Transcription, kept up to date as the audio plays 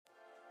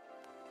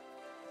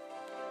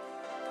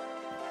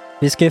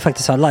Vi ska ju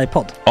faktiskt ha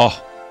livepodd. Ja,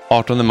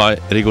 18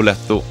 maj,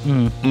 Rigoletto.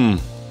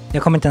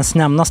 Jag kommer inte ens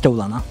nämna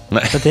stolarna.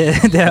 Nej. För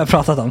det har jag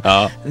pratat om.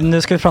 Ja.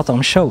 Nu ska vi prata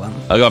om showen.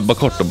 Ja, bara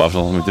kort då, bara för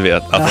de som inte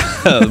vet.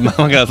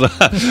 Man kan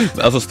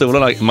alltså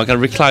stolarna, man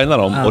kan reclina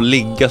dem och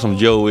ligga som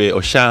Joey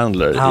och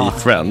Chandler i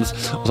Friends.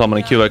 Och så har man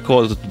en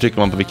QR-kod och så trycker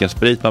man på vilken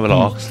sprit man vill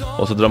ha.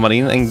 Och så drar man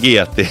in en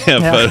GT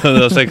för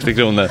 160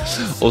 kronor.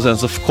 Och sen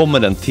så kommer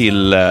den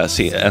till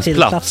ens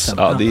plats.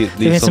 Ja, det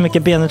finns så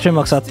mycket benutrymme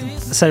också att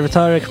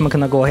servitörer kommer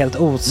kunna gå helt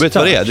ostört. Vet du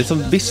vad det är? Det är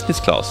som business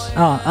class.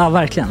 Ja,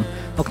 verkligen.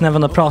 Och när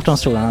man då pratar om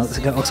stolarna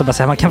så kan också bara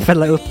säga man kan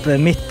fälla upp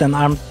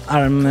mitten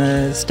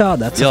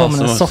armstödet så får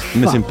man en soffa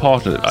med sin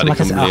partner. Ja, det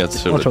kommer bli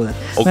helt otroligt.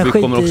 Och men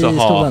vi kommer också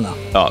stolarna.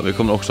 vi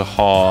kommer också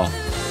ha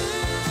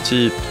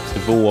typ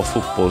 2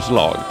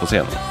 fotbollslag på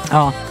scenen.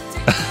 Ja.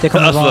 Det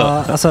kommer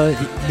vara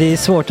det är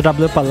svårt att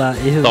rabbla upp alla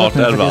i huvudet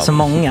nu för det är så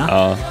många.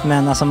 Ja.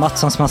 Men alltså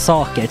Matssons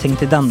massaker, tänk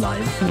till den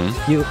live.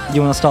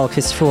 Jonas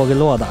Dahlqvists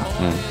frågelåda.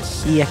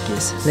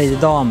 Ekis, Lady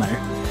Damer.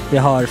 Vi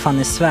har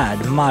Fanny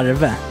Svärd,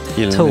 Marve,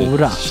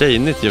 Tora.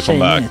 Tjejnytt gör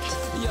comeback.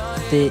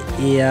 Det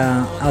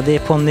är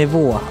på en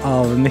nivå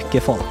av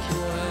mycket folk.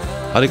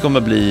 Ja, det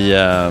kommer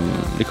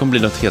bli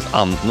något helt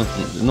annat.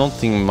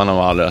 Någonting man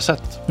har aldrig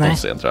sett på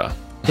scen, tror jag.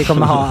 Det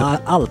kommer ha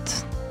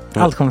allt.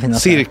 Allt kommer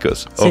finnas.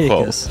 Cirkus.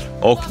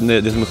 Och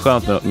det som är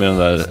skönt med de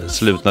där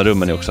slutna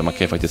rummen är också att man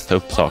kan ju faktiskt ta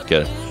upp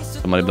saker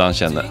som man ibland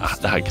känner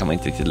det här kan man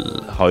inte riktigt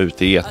ha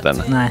ute i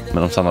etern. Nej.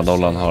 Men om Sanna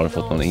Dollan har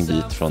fått någon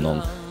invit från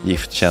någon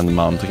giftkänd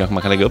man så kanske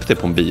man kan lägga upp det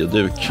på en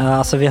bioduk. Ja,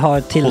 alltså vi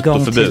har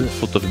tillgång till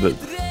fotoförbud.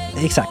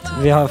 Exakt,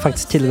 vi har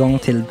faktiskt tillgång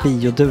till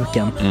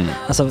bioduken.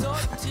 Alltså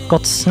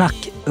gott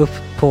snack upp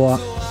på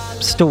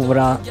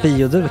stora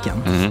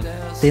bioduken.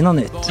 Det är något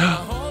nytt.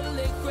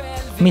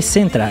 Missa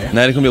inte det här.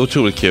 Nej, det kommer bli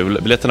otroligt kul.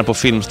 Biljetterna på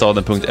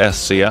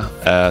filmstaden.se.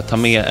 Ta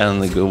med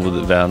en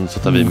god vän så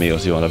tar vi med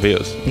oss Johan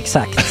Rabaeus.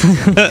 Exakt.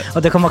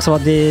 Och det kommer också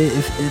vara det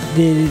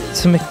är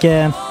så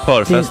mycket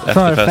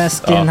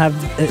förfest i den här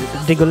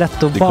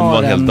Rigoletto-baren. Det kommer vara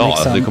en hel dag.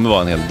 Liksom. Det kommer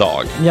vara en hel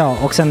dag. Ja,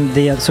 och sen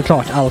det är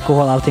såklart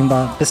alkohol, allting.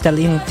 Bara beställ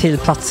in till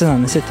platserna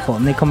ni sitter på.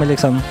 Ni kommer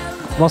liksom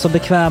vara så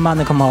bekväma,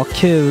 ni kommer ha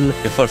kul.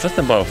 Är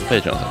förfesten bara för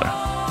Patreon eller?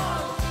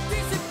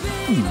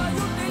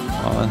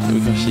 Ja,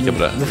 vi kan kika på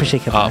det. Vi får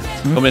kika på det.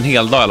 Det kommer en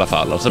hel dag i alla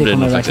fall. Och så blir det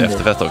någon slags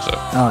efterfest också.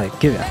 Ja,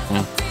 gud ja.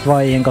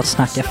 Vad är en gott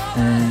snack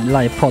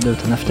livepodd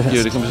utan efterfest?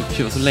 Gud, det kommer bli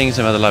kul. Så länge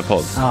sedan vi hade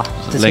livepodd. Ja,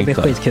 det ska bli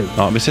skitkul.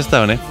 Ja, vi ses där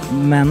hörni.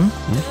 Men,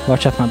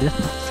 vart köper man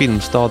biljetterna?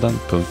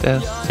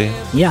 Filmstaden.se.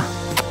 Ja,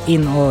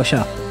 in och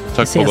köp.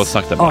 Tack på gott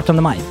snack där.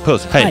 18 maj.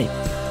 Puss, hej.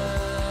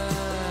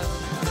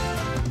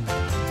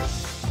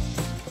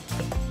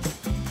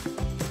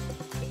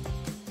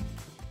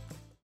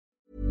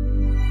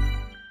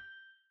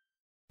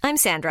 I'm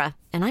Sandra,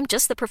 and I'm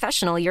just the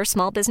professional your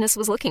small business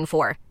was looking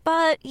for.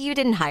 But you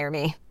didn't hire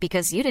me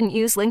because you didn't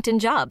use LinkedIn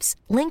Jobs.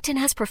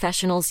 LinkedIn has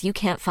professionals you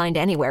can't find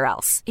anywhere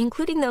else,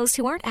 including those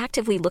who aren't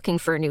actively looking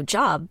for a new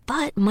job,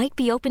 but might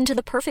be open to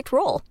the perfect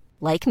role,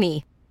 like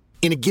me.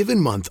 In a given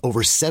month,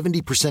 over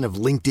 70% of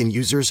LinkedIn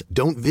users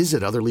don't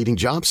visit other leading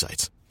job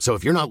sites. So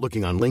if you're not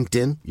looking on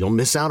LinkedIn, you'll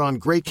miss out on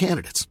great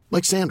candidates,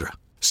 like Sandra.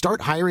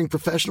 Start hiring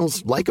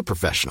professionals like a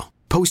professional.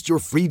 Post your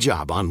free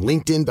job on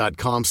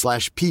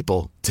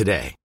linkedin.com/people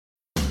today.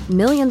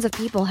 Millions of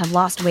people have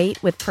lost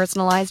weight with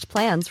personalized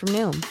plans from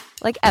Noom.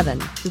 Like Evan,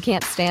 who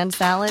can't stand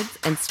salads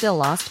and still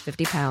lost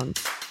 50 pounds.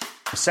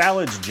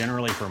 Salads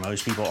generally for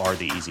most people are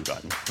the easy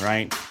button,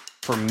 right?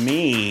 For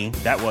me,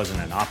 that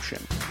wasn't an option.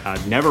 I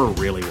never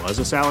really was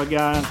a salad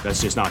guy.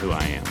 That's just not who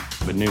I am.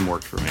 But Noom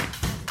worked for me.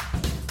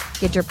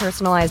 Get your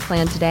personalized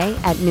plan today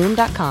at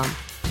Noom.com.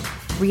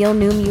 Real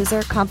Noom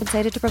user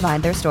compensated to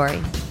provide their story.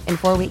 In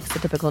 4 weeks, the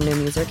typical Noom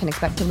user can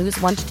expect to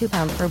lose 1 to 2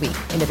 pounds per week.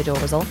 Individual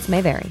results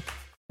may vary.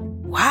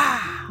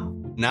 Wow.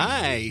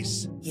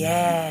 Nice.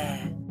 Yeah.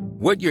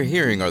 What you're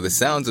hearing are the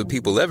sounds of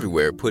people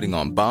everywhere putting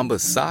on Bombas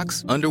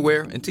socks,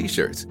 underwear, and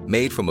T-shirts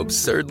made from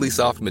absurdly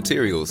soft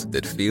materials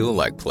that feel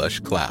like plush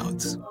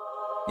clouds.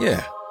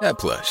 Yeah, that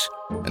plush.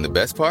 And the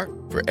best part?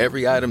 For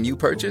every item you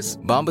purchase,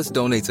 Bombas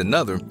donates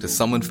another to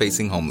someone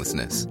facing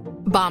homelessness.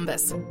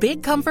 Bombas.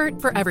 Big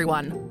comfort for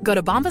everyone. Go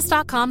to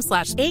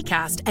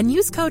bombas.com/ACAST and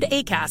use code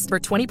ACAST for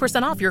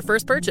 20% off your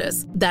first purchase.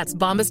 That's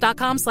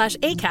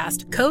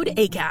bombas.com/ACAST. Code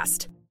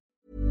ACAST.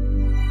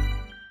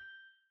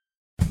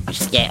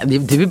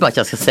 Du vill bara att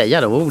jag ska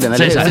säga de orden,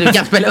 eller så du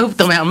kan spela upp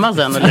dem hemma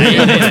sen. Eller?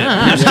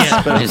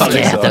 Du ska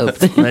äta upp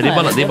det. Nej, det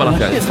är bara att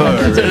jag är för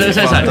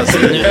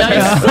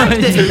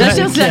det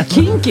känns så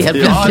kinky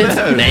helt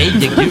plötsligt. Nej,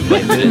 gud.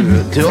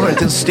 Du har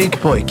varit en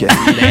stygg pojke.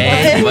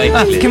 Nej, det var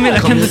äckligt. Camilla,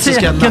 kan du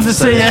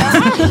säga?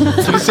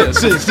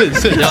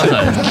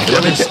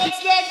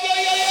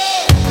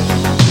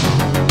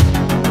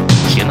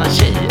 Tjena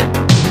tjejer.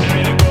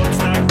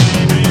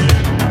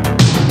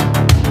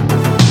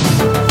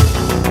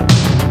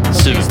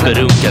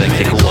 Superrunkare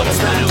Krikor.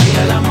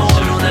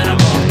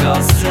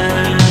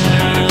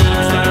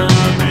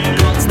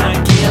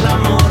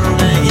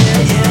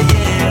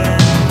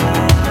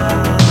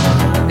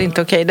 Det är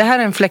inte okej. Det här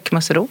är en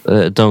fläckmussero.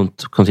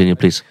 Don't continue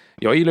please.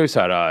 Jag gillar ju så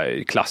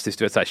här klassiskt,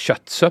 du vet, så här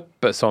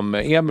köttsöppe som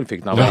Emil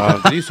fick när han var.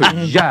 Det är ju så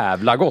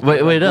jävla gott.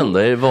 Vad är den då?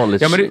 Är det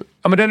vanligt?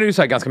 Ja, men den är ju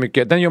så här ganska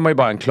mycket. Den gör man ju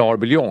bara en klar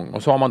buljong.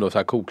 Och så har man då så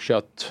här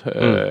kokkött.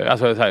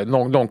 Alltså så här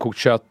långkokt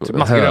kött.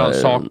 Massa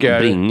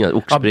grönsaker.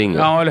 Oxbringa.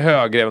 Ja, eller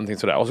högre. Någonting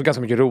sådär. Och så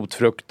ganska mycket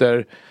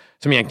rotfrukter.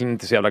 Som egentligen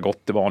inte är så jävla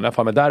gott i vanliga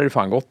fall. Men där är det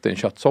fan gott i en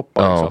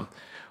köttsoppa. Ja. Liksom.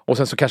 Och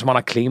sen så kanske man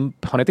har klimp.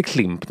 Han heter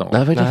klimp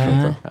någon. Nej,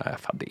 Nej,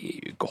 fan det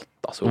är ju gott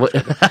alltså.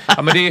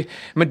 Ja,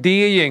 men det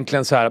är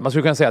egentligen så här. Man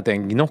skulle kunna säga att det är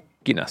en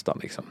gnocchi nästan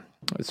liksom.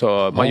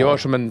 Så man gör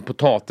som en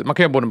potatis. Man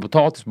kan göra både en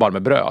potatis bara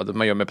med bröd.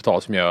 Man gör med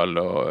potatismjöl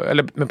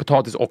eller med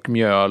potatis och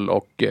mjöl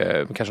och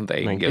kanske inte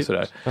ägg och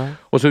sådär.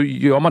 Och så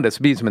gör man det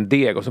så blir det som en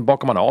deg och så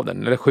bakar man av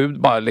den. Eller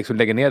bara liksom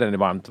lägger ner den i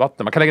varmt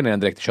vatten. Man kan lägga ner den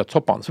direkt i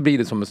köttsoppan. Så blir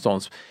det som en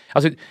ståns.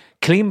 Alltså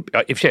klimp,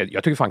 ja, i och för sig,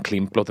 jag tycker fan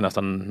klimp låter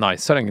nästan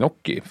najsare än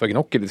gnocchi. För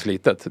gnocchi är lite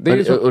slitet. Det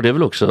är och det är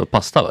väl också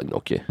pasta, va,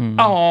 gnocchi?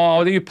 Ja,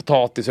 och det är ju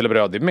potatis eller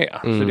bröd i med.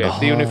 Så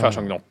det är ungefär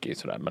som gnocchi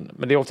sådär. Men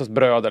det är oftast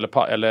bröd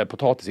eller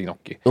potatis i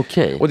gnocchi.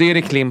 Okay. Och det är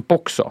det klimp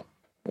också.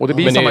 Och det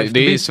blir men samma,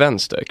 det är ju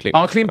svenskt där, klimp.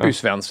 Ja, klimp är ju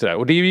svenskt där.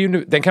 Och det är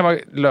ju, den kan vara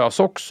lös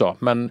också,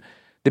 men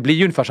det blir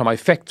ju ungefär samma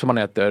effekt som man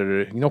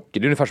äter gnocchi. Det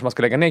är ungefär som man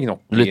ska lägga ner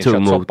gnocchi i en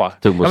köttsoppa.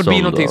 Det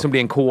blir någonting som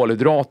blir en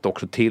kolhydrat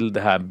också till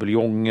det här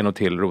buljongen och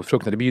till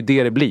rotfrukterna. Det blir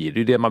ju det blir. Det är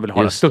ju det man vill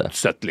ha, det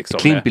studset liksom.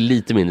 Klimp är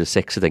lite mindre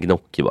sexigt än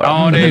gnocchi bara.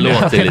 Ja, det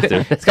låter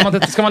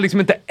lite. Ska man liksom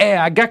inte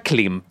äga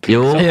klimp?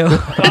 Jo.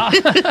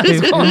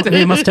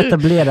 Vi måste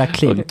etablera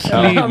klimp.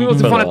 Ja, vi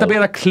måste fan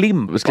etablera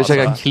klimp. Vi ska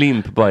käka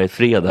klimp varje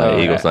fredag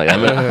i Igosnack.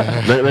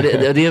 Men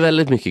det är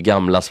väldigt mycket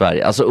gamla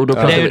Sverige. Alltså, och då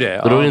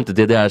är det inte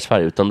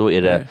DDR-Sverige, utan då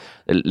är det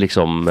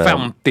liksom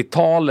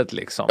 50-talet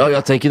liksom. Ja,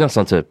 jag tänker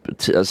nästan typ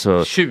alltså,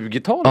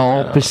 20-talet.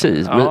 Ja,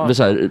 precis. Med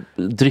så här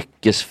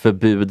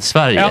dryckesförbud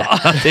Sverige.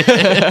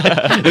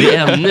 Det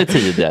är ännu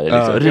tidigare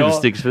liksom.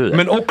 Rusdrycksförbud.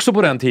 Men också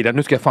på den tiden,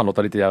 nu ska jag fan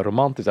låta lite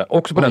romantiskt här.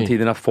 Också på den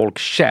tiden när folk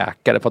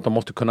käkade för att de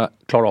måste kunna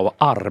klara av att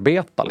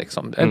arbeta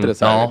liksom. Är inte det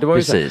så här? Det var ju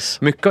precis. Så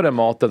här, mycket av den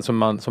maten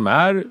som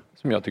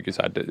jag tycker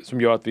så här,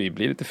 som gör att vi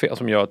blir lite fet,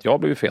 som gör att jag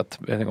blir fet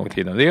en gång i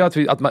tiden. Det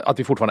är att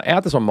vi fortfarande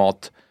äter som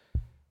mat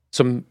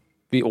som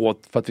vi åt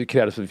för att vi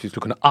krävde för att vi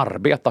skulle kunna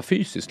arbeta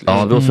fysiskt. Liksom.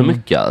 Ja, det var för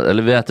mycket.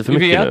 Eller vi äter för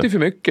mycket. Vi äter för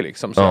mycket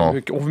liksom.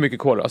 Så och för mycket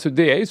kolhydrater. Alltså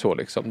det är ju så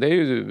liksom. Det är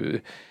ju...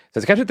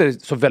 Sen kanske inte är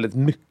så väldigt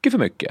mycket för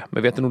mycket.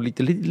 Men vi äter nog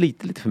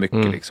lite för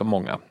mycket liksom,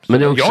 många. Så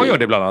men också, jag gör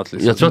det bland annat.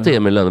 Liksom. Jag tror att det är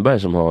Emil Lönneberg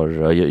som har...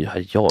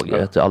 Jag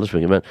äter alldeles för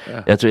mycket. Men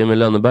jag tror Emil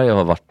Lönneberg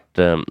har varit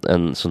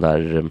en sån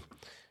där...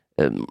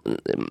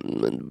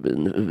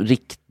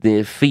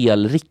 riktig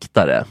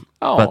felriktare.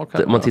 Ja,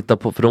 för att man tittar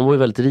på... För de var ju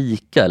väldigt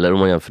rika, eller om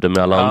man jämför det med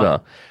alla andra.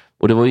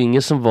 Och det var ju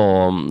ingen som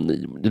var...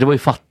 Det var ju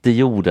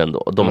fattigjorden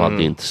då. De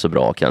hade inte så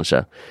bra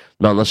kanske.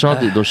 Men annars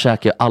hade de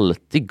käkade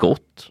alltid gott.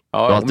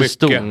 Ja, alltid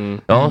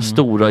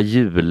stora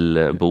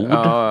julbord.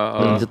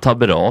 Lite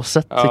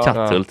taberaset till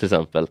Katthult till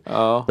exempel.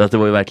 Så att det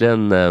var ju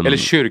verkligen... Eller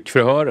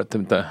kyrkförhöret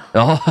inte.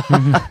 Ja.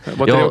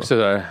 Var det också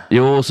där?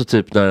 Jo, och så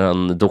typ när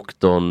han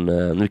doktorn...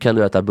 Nu kan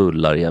du äta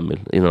bullar, Emil.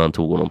 Innan han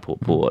tog honom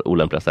på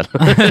olämpliga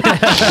ställen.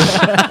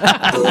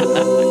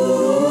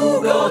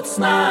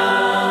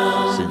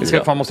 Det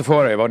ska fan måste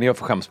föra er vad ni gör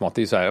för skämsmat.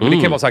 Det är så här. Men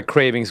det kan vara så här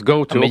cravings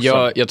go to men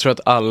också. Jag tror att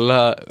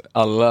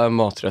alla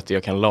maträtter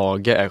jag kan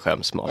laga är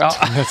skämsmat.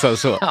 Ja.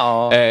 så.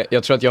 Ja.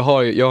 Jag tror att jag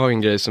har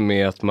en grej som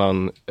är att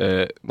man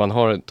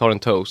tar en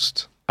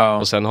toast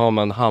och sen har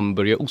man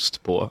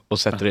hamburgerost på och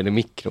sätter den i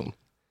mikron.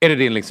 Är det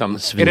din liksom,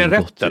 är det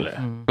rätt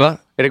eller? Va?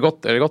 Är det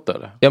gott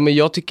eller? Ja, men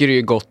jag tycker det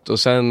är gott och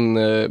sen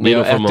men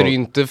jag äter ju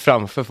inte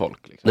framför folk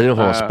liksom. Det är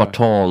någon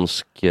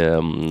spartansk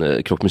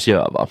croque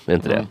monsieur, va? Är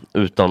inte det?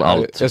 Utan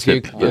allt.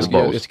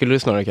 Jag skulle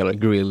snarare kalla det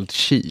grilled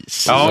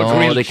cheese. Ja,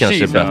 grilled det kanske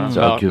cheese. Är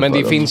bättre. Ja, men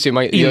det finns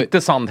ju...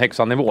 Inte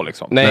sandhäxan-nivå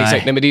liksom. Nej,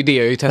 exakt. Nej, men det är det.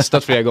 Jag har ju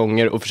testat flera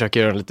gånger och försöker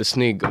göra den lite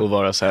snygg och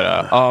vara så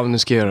här, nu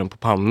ska jag göra den på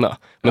panna.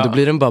 Men då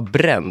blir den bara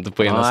bränd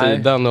på ena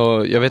sidan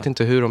och jag vet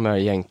inte hur de här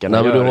jänkarna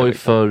gör. Nej, men du har ju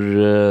för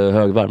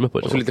hög värme på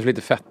det. Och så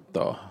lite fett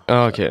då.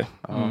 Ja, okej.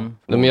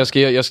 Men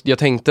jag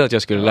tänkte att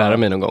jag skulle lära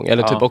mig någon gång.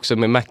 Eller typ också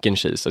med mac and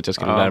cheese, att jag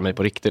skulle lära mig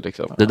på riktigt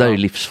liksom. Det där är ju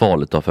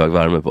livsfarligt att ha för hög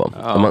värme på.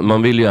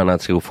 Man vill ju gärna att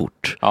det ska gå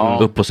fort.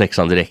 Upp på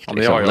 6an direkt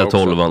liksom. Eller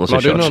 12an och så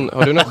har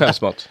du någon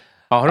skämsmat?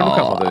 Har du någon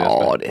skämsmat?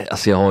 Ja,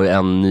 alltså jag har ju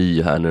en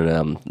ny här nu.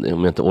 Om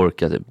jag inte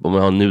orkar typ. Om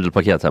jag har en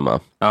nudelpaket hemma.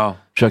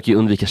 Försöker ju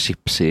undvika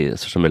chips i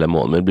största möjliga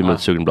mån. Men det blir man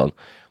lite sugen ibland.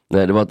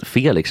 Nej, det var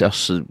Felix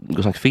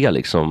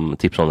Felix som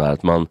tipsade om det här.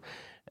 Att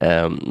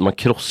man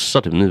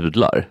krossar typ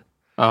nudlar.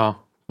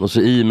 Och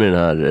så i med den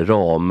här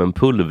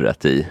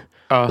ramenpulvret i.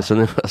 Och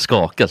sen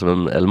skakar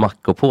som en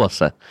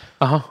macopåse.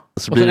 Och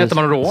sen äter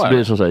man råa. Så blir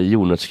det som så här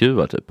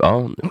jordnötsskruvar typ.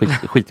 Ja,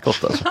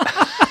 skitgott alltså.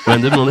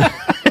 Men det är någon...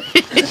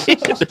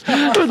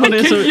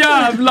 Vilken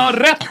jävla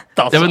rätt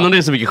alltså. Jag vet inte om det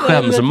är så mycket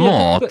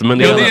skämsmat. Men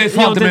det är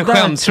fan inte med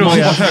skämsmat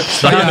på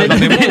högsta jävla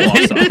nivå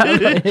alltså.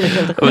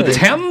 Men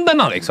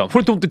tänderna liksom. Får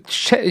du inte ont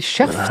i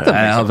käften?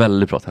 Nej, jag har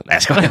väldigt bra tänder.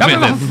 Nej,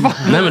 men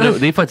nej, men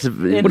det är faktiskt...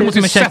 Det är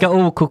som att käka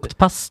okokt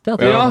pasta.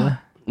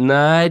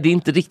 Nej, det är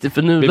inte riktigt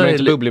för nu. Blir man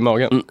inte bubblig i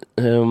magen?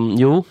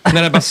 Jo.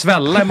 När det bara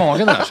svälla i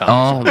magen där sen.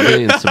 Ja, det är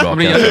inte så bra. Man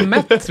blir jävligt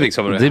mätt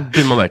liksom. Det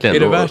blir man verkligen. Är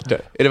det värt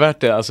det? Är det värt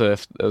det? Alltså,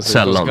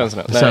 Sällan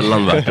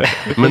värt det.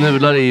 Men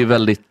nudlar är ju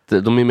väldigt,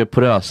 de är mer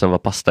porösa än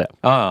vad pasta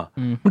är.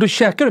 Men då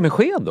käkar du med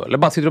sked då? Eller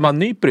bara sitter du och bara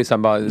nyper i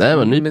sen bara... Nej,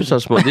 men nyper så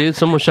små. Det är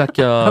som att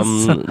käka,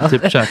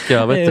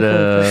 käka, vad heter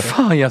det?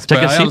 Fan Jesper,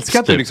 jag älskar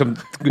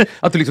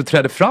att du liksom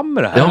trädde fram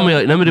med det här.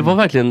 Ja, men det var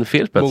verkligen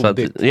fel på så att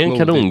det är en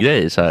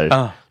kanongrej så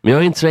här. Men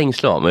jag är inte så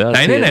ängslig av mig.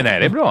 Nej, det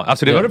är bra.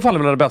 Alltså det var i alla fall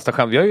bland det bästa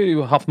skämt. Vi har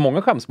ju haft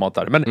många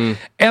skämsmatare. Men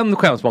en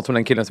skämsmat från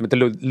en killen som heter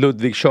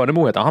Ludvig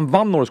Körnemo heter. Han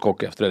vann Nordisk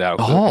Hockey efter det där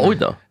också. Jaha, oj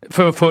då.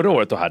 Förra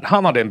året då här.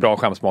 Han hade en bra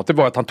skämsmat. Det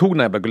var att han tog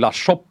den jävla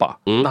gulaschsoppa.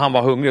 När han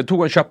var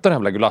hungrig. Köpte den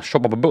jävla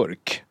gulaschsoppa på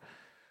burk.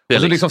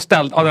 Och så liksom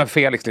ställde, det är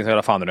Felix liksom,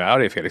 eller fan det är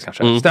det Felix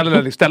kanske.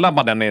 Ställde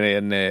man den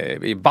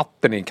i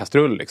vatten i en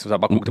kastrull liksom. Så här,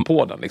 bara kokte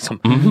på den liksom.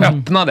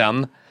 Öppna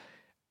den.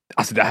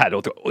 Alltså det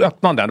här,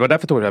 öppna den, det var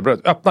därför tog jag det här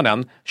brödet. Öppna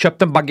den,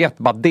 köpte en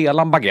baguette, bara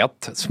dela en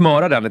baguette,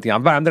 smöra den lite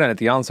grann, värmde den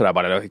lite grann sådär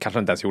bara, eller kanske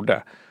inte ens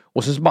gjorde.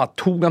 Och så bara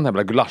tog den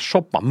här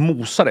gulaschsoppan,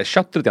 mosade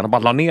köttet lite grann och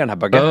bara la ner den här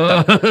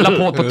baguetten.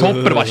 La på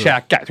toppen och bara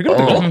käka. Jag tycker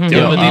det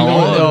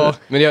låter gott.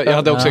 Men jag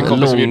hade också en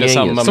kompis som gjorde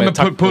samma med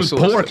tacosås. Som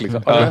en pulled pork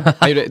liksom.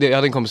 Jag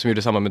hade en kompis som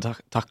gjorde samma med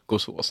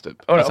tacosås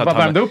typ. Bara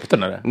värmde upp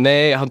den eller?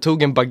 Nej, han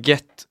tog en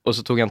baguette och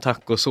så tog han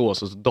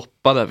tacosås och så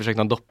försökte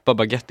han doppa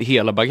baguette i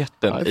hela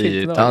baguetten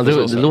i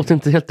tacosåsen. Det låter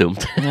inte helt dumt.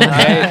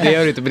 Nej, det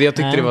gör det inte, men jag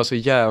tyckte det var så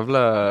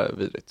jävla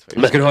vidrigt.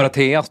 Men ska du höra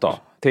Theas då?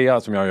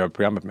 Thea som jag gör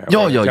programmet med.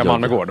 Thea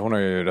Malmegård. Hon har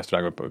ju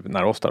restaurang uppe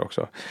nära oss där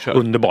också.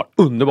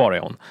 Underbar är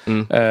hon.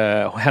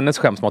 Hennes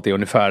skämsmat är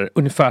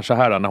ungefär så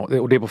här.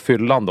 Och det är på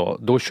fyllan då.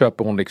 Då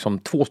köper hon liksom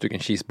 2 stycken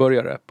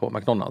cheeseburgare på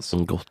McDonalds.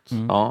 Gott.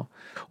 Ja.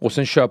 Och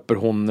sen köper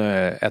hon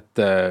ett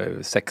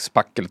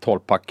 6-pack eller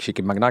 12-pack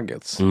chicken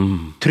McNuggets.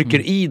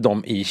 Trycker i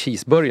dem i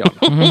cheeseburgaren.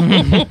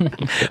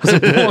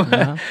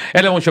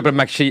 Eller hon köper en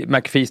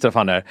McFeast eller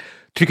fan där.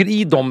 Trycker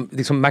i dem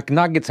liksom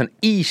McNuggetsen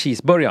i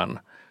cheeseburgaren.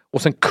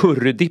 Och sen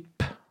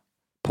currydipp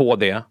på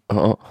det.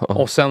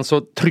 Och sen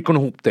så trycker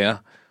hon ihop det.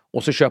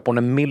 Och så köper hon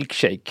en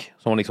milkshake.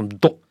 Som hon liksom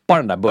doppar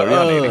den där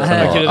burgaren i.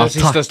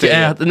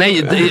 Liksom.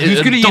 Nej, du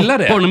skulle gilla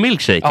det. Doppar den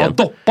milkshaken? Ja,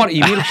 doppar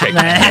i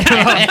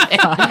milkshake.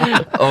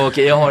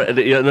 Okej, jag har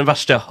den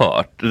värsta jag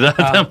hört.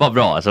 Den var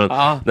bra. Alltså,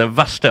 den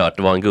värsta jag hört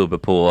var en gubbe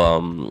på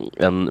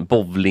en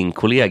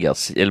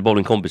bowlingkollegas eller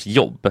bowlingkompis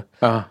jobb.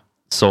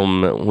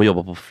 Som hon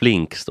jobbar på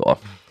Flinks då.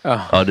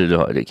 Ja, du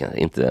har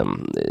inte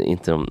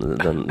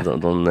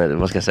de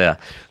vad ska jag säga,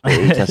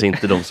 kanske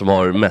inte de som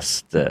har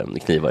mest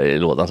knivar i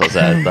lådan så att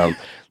säga, utan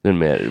det är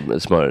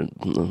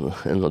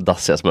mer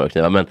dassiga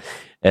smörknivar, men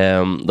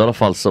i alla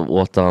fall så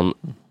åt han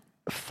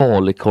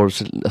falukorv,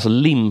 alltså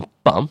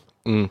limpa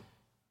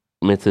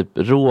med typ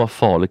rå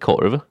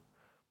falukorv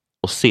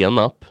och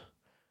senap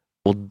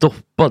och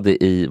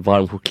doppade i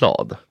varm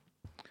choklad.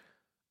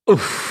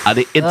 Ja,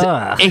 det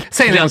är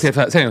säg en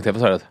gång till,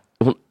 vad sa du?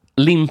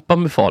 Limpa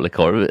med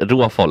falukorv,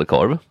 rå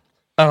falukorv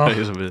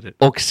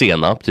och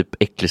senap, typ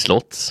äcklig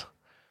slotts,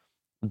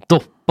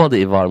 doppade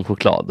i varm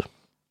choklad.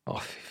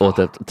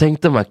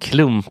 Tänk de här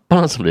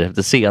klumparna som blir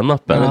efter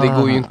senapen. Men det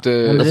går ju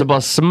inte. Alltså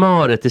bara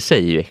smöret i sig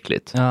är ju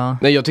äckligt.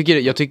 Nej,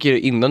 jag tycker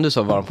innan du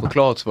sa varm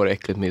choklad så var det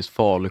äckligt med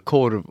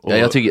falukorv och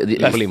jag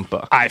tycker på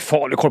limpa. Nej,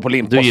 falukorv på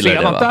limpa. Du gillar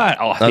det, där.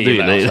 Ja, det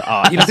gillar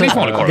jag. Gillar inte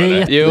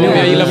falukorv? Jo,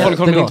 jag gillar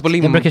falukorv inte på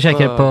limpa. Jag brukar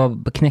käka det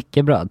på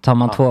knäckebröd. Tar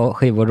man 2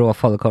 skivor rå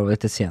falukorv och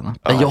lite senap.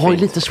 Jag har ju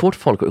lite svårt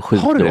falukorv.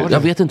 Har du det? Jag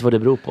vet inte vad det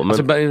beror på. Men...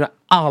 Alltså, det är det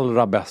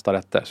allra bästa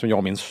rätter som jag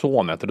och min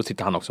son äter. Då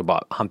sitter han också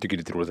bara, han tycker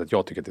det är roligt att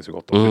jag tycker att det är så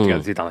gott. Och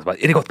så sitter han bara,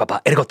 är det gott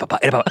pappa? Är det gott pappa?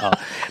 Är det pappa?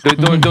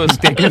 Ja. Då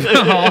steker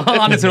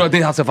han är så roligt, det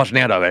är han så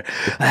fascinerad över.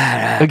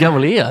 Hur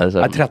gammal är han?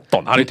 Jag är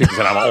 13, han är tyckt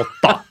sedan han var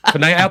 8. För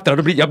när jag äter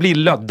det, jag blir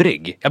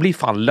löddrig. Jag blir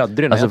fan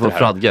löddrig när jag äter det här.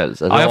 Fradgel?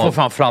 Alltså, ja, jag får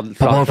fan fradgel.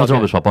 Pappa har fått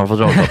robbers, pappa har fått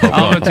robbers.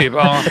 Ja, men typ.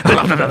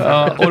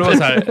 Och det var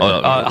så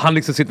här, han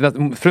liksom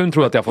sitter, frun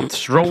tror att jag har fått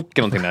stroke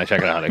eller någonting när jag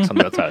käkar det här.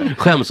 Liksom, så här.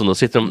 Skäms hon då?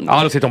 Sitter de...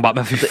 Ja, då sitter de bara,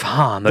 men fy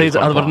fan. Det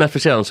hade varit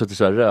närför han suttit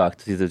så här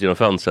rökt, tittat genom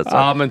fönstret. Så.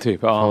 Ja, men typ.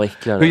 Ja.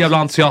 Hur jävla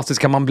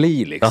entusiastisk kan man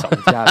bli liksom?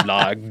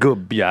 Jävla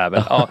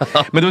gubbjävel. Ja.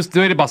 Men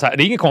då är det bara så här,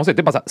 det är inget konstigt,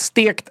 det är bara så här,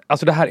 stekt,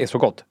 alltså det här är så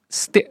gott.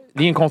 Det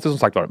är inget konstigt som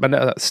sagt var,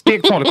 men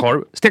stekt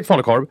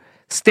falukorv,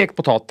 stekt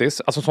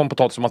potatis, alltså sån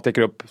potatis som man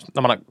steker upp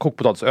när man har kokt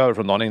potatis över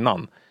från dagen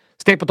innan.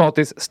 Stekt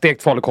potatis,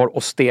 stekt falukorv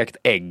och stekt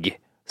ägg.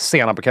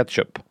 Senap på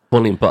ketchup. På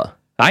limpa?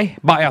 Nej,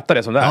 bara äta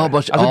det som det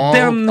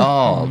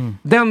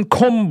är. Den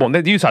kombon, det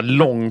är ju så här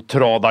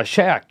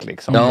långtradarkäk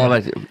liksom. Ja,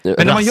 verkligen.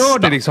 Men när man gör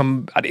det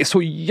liksom, det är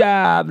så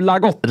jävla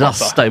gott.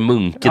 Rasta i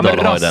Munkedal.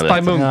 Rasta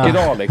i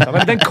Munkedal liksom.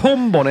 Men den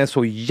kombon är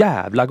så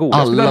jävla god.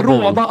 Jag skulle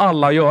råda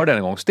alla att göra den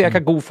en gång. Steka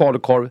god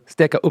falukorv,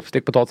 steka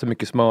uppstekt potatis med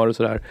mycket smör och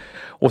sådär.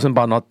 Och sen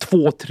bara några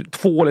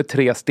 2 eller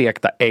 3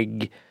 stekta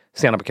ägg,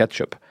 senap på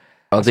ketchup.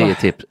 Ja, det är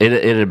tips.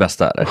 Är det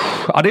bästa eller?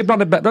 Ja, det är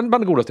bland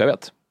det godaste jag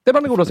vet. Det är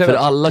bland det godaste jag För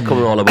vet. alla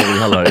kommunala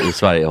bowlinghallar i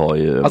Sverige har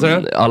ju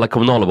alla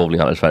kommunala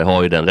bowlinghallar i Sverige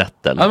har ju den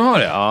rätten. Ja, de har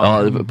det.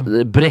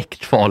 Ja.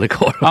 Bräckt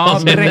falukorv. Ja,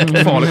 bräckt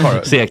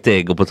falukorv. Stekt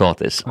ägg och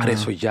potatis. Ja, det är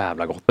så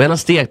jävla gott. Och gärna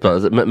stekt,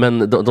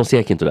 men de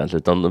steker inte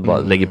ordentligt utan bara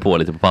lägger på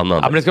lite på pannan.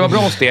 Ja, men det ska vara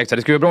bra stekt,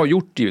 det ska vara bra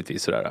gjort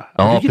givetvis sådär. Ja,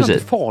 jag gillar precis.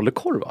 inte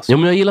falukorv alltså. Ja,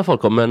 men jag gillar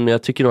falukorv, men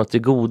jag tycker nog att det är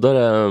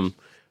godare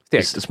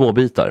små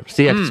bitar.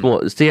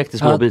 Stekt i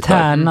små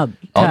bitar.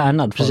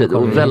 Tärnad precis.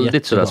 Och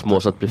väldigt sådär små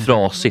så att det blir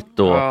frasigt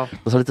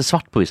och så lite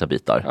svart på vissa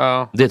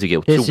bitar. Det tycker jag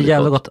är otroligt gott. Det är så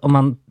jävla gott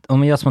om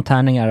man gör små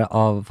tärningar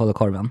av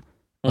falukorven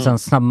och sen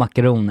snabb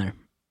makaroner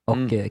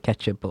och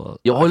ketchup och...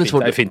 Jag har lite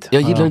svårt.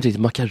 Jag gillar inte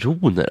riktigt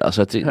makaroner.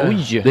 Alltså det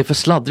är för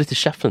sladdrigt i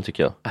käften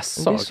tycker jag.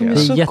 Det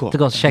är jättegott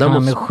att käka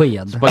med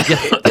sked.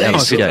 Spagetti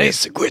älskar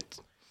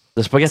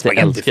jag. Spagetti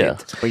älskar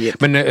jag.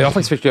 Men jag har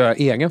faktiskt försökt göra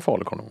egen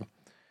falukorv.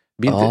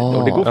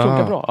 Och det går att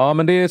funka bra. Ja,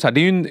 men det är så här,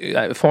 det är ju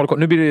en falukorv.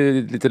 Nu blir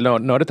det lite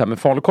nördigt här, men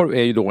falukorv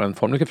är ju då en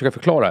form, nu ska jag försöka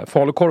förklara.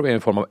 Falukorv är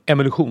en form av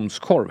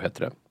emulsionskorv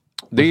heter det.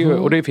 Det är ju,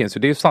 och det finns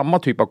ju, det är samma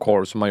typ av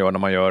korv som man gör när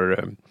man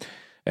gör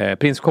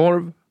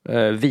prinskorv,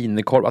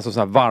 vinkorv, alltså sån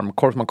här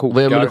varmkorv som man kokar.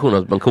 Vad är emulsion,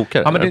 att man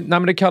kokar? Ja,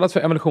 men det kallas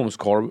för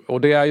emulsionskorv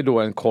och det är ju då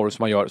en korv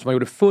som man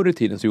gjorde förr i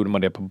tiden, så gjorde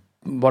man det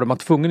var man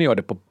tvungen att göra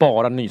det på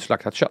bara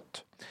nyslaktat kött.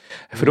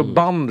 För då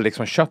band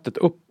liksom köttet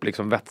upp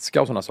liksom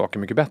vätska och sådana saker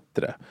mycket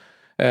bättre.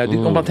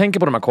 Om man tänker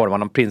på de här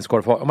korvarna,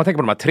 prinskorv, om man tänker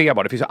på de här tre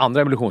bara, det finns ju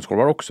andra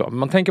emulsionskorvar också. Men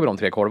man tänker på de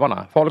tre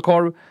korvarna.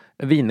 Falukorv,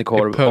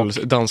 vinkorv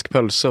och... Dansk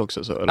pölse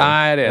också så? Eller?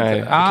 Nej, det är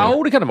inte.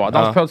 Ja, det kan det vara.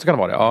 Dansk pölse kan det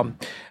vara, ja.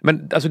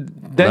 Men alltså,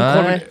 den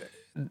korven...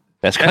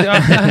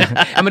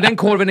 men den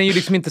korven är ju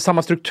liksom inte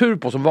samma struktur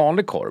på som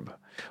vanlig korv.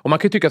 Och man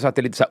kan ju tycka så att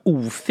det är lite så här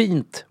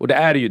ofint. Och det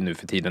är det ju nu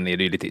för tiden. Är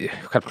det ju lite,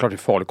 självklart i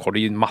falukorv. Det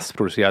är ju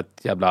massproducerat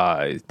jävla...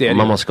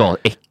 Man måste ska ha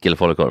äckel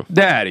falukorv.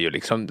 Det är det ju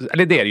liksom.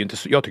 Eller det är det ju inte.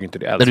 Jag tycker inte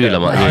det. Det gillar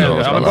man.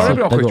 Men bara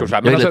bra skjutsor.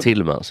 Jag gillar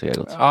Tillman så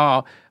gott.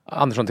 Ja,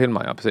 Andersson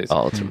Tillman, ja precis.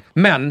 Ja,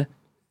 men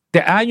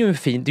det är ju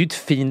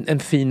en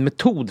fin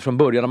metod från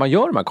början när man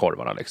gör de här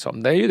korvarna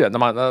liksom. Det är ju det.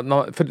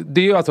 För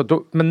det är ju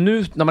alltså, men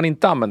nu när man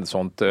inte använder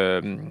sånt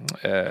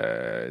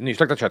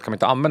nyslaktat kött kan man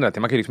inte använda det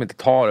till. Man kan ju liksom inte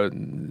ta det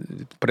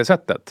på det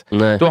sättet.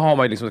 Nej. Då har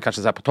man ju liksom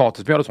kanske så här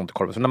potatismjöl och sånt i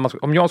korven. Så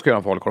om jag ska göra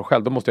en falukorv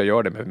själv, då måste jag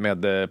göra det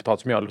med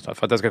potatismjöl och så här,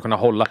 för att den ska kunna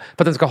hålla,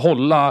 för att den ska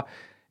hålla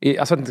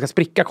alltså att den inte ska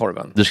spricka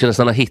korven. Du ska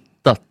nästan ha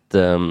hittat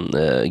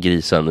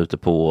grisen ute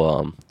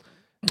på...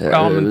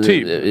 Ja, men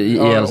typ. I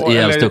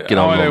elstucken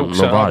av någon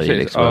varg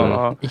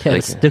liksom.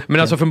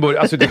 Men alltså från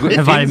början... Alltså,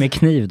 en varg med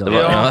kniv då.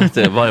 Ja,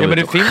 men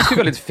det finns ju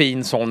väldigt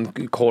fin sån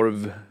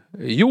korv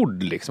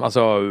gjord liksom.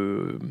 Alltså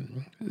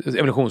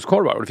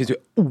emulsionskorvar. Och det finns ju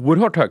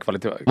oerhört hög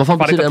kvalitet. Vad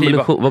betyder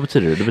emulsion? Vad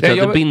betyder det? Det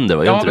betyder att det binder,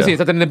 va? Ja, precis.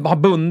 Att den har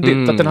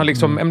bundit. Att den har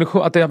liksom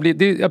emulsion, att det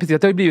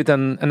har blivit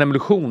en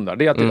emulsion där.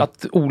 Det är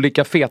att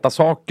olika feta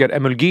saker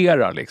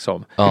emulgerar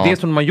liksom. Det är det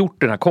som de har gjort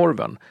i den här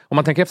korven. Om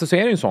man tänker efter så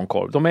är det ju en sån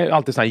korv. De är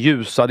alltid såna här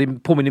ljusa. Det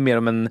påminner mer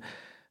om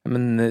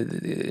men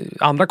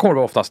andra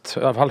korvar oftast, i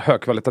alla fall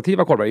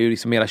högkvalitativa korvar, är ju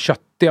liksom mera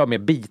köttiga och mer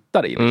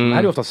bitar i. Liksom. Det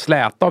här är ofta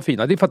släta och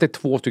fina. Det är för att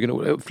det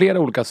är flera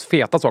olika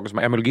feta saker som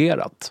har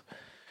emulgerat.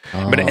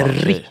 Men det är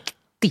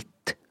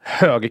riktigt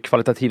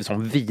högkvalitativ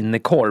som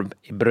vinekorv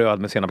i bröd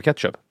med senap och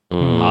ketchup.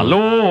 Hallå!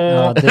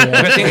 Ja, det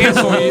är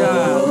så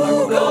jävla...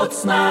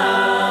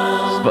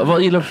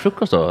 Vad gillar du för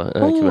frukost då?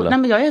 Nej,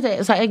 men jag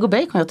äter så här ägg och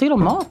bacon. Jag tycker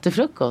om mat till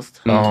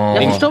frukost.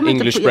 Jag förstår mig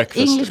English inte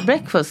breakfast. English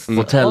breakfast.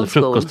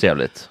 Hotellfrukost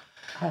trevligt.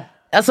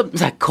 Alltså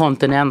så här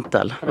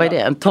continental. Vad är det?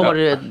 En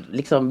torr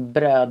liksom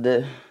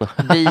brödbit.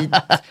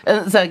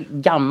 En så här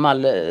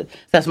gammal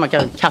så här som man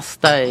kan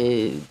kasta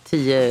i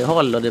 10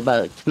 håll och det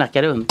bara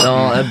knackar runt.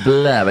 Ja,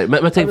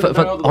 men tänk,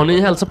 för har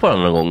ni hälsat på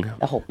den någon gång?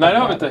 Nej, det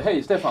har vi inte.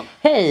 Hej Stefan.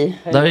 Hej.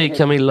 Där är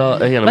Camilla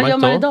Henemark. Vad gör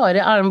man idag? Är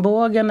det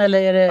armbågen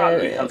eller är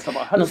det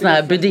någon sån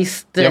här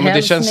buddhist Ja, men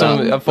det känns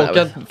som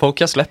folk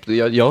har släppt.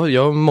 Jag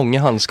har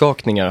många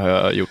handskakningar har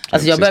jag gjort.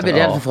 Alltså jag börjar bli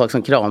rädd för folk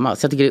som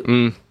kramas. Jag tycker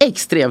det är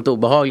extremt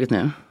obehagligt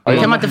nu.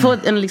 Kan man inte få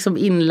en liksom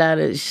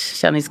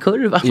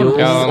inlärkänningskurva? Jo,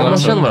 om man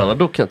känner varandra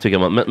då kan jag tycka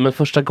man. Men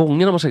första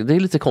gången det är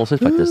lite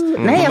konstigt faktiskt.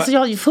 Nej, alltså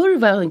förr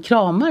var jag en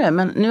kramare.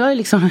 Men nu har jag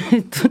liksom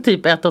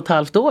typ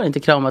 1,5 år inte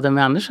kramat en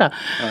människa.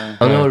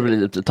 Ja, nu har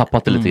du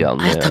tappat det lite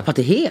grann. Jag har tappat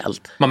det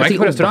helt. Man märker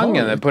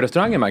på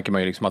restaurangen märker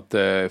man ju liksom att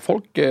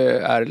folk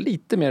är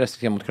lite mer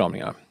restriktiva mot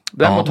kramningar.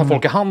 Däremot tar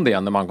folk i hand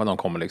igen när de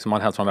kommer liksom,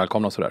 man hälsar dem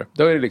välkomna och sådär.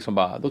 Då är det liksom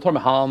bara, då tar de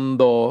i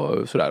hand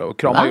och sådär och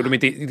kramar ju, de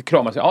inte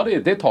kramar sig. Ja,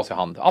 det tas i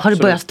hand. Absolut. Har det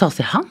börjat tas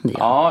i hand igen?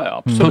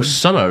 Ja, absolut.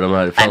 Pussarna de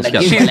här franska.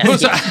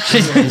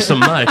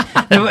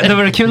 Det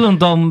var kul om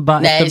de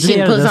bara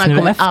etablerades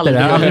nu efter. Det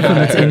har aldrig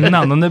funnits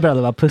innan och nu börjar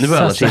det bara pussas. Nu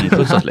börjar alla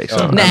kindpussas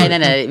liksom.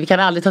 Nej, vi kan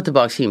aldrig ta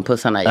tillbaka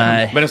kindpussarna igen.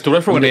 Nej. Men den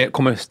stora frågan är,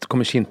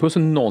 kommer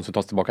kindpussen någonsin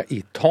tas tillbaka i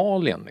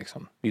Italien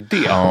liksom? Det är det.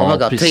 Ja,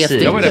 precis.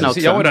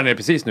 Jag var där nere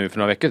precis nu för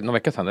några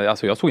veckor sedan.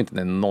 Alltså jag såg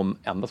inte någon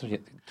enda som... Jag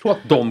tror att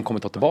de kommer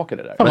ta tillbaka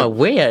det där. Fan vad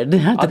weird. Jag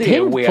har inte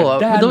tänkt på.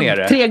 Då,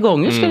 3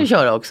 gånger ska du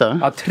köra också.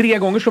 Ja, 3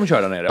 gånger ska de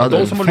köra där nere. Ja,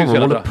 de som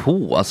håller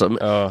på. Alltså,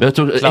 jag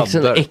tror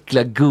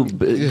äckliga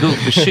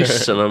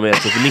gubbkyssen när de är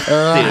typ 90.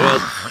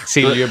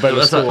 Silvio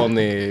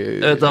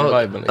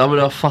Berlusconi-viben. Ja, men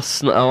det har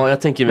fastnat. Ja,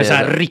 jag tänker med så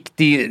här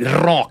riktig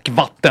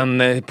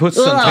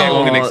rakvattenpussen 3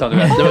 gånger liksom, du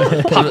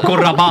vet. Paco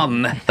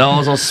Rabanne.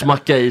 Ja, som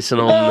smackar i sig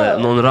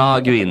någon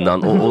ragu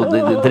innan och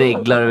det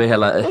dreglar över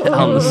hela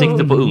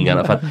ansiktet på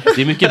ungarna, för att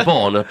det är mycket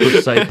barn att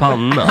pussa i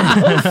pannan.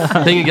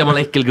 Tänk en gammal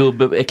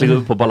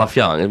äckelgubbe på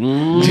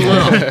Balafiang.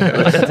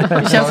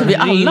 Det känns som vi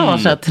alla har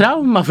så här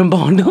trauma från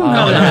barndomen.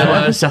 Ja,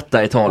 jag har sett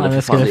det i talet.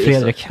 Ja, ska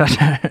Fredrik.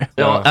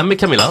 Ja, men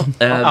Camilla,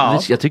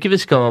 jag tycker vi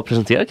ska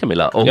presentera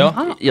Camilla. Och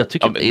jag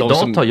tycker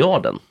idag tar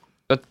jag den.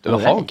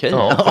 Jaha, okej.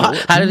 Ja,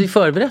 här är vi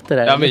förberett det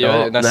där. Ja, men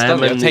jag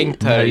nästan jag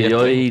tänkt här.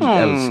 Jag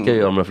älskar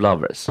ju Arm of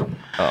Lovers.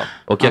 Ja.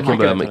 Och jag kan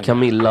börja med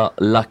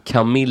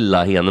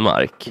Camilla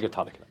Henemark.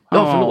 Ja,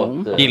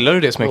 förlåt. Gillar du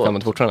det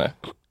smeknamnet fortfarande?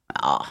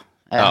 Ja,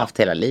 jag har haft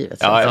hela livet.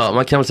 Ja,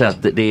 man kan väl säga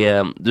att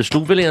du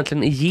slog väl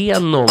egentligen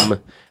igenom, i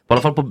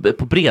alla fall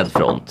på bred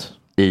front,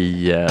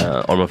 i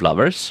Arm of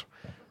Lovers.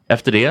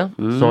 Efter det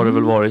så har du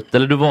väl varit,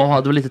 eller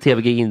hade väl lite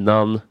tv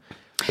innan.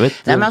 Nej,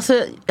 men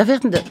alltså, jag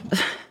vet inte.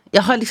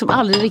 Jag har liksom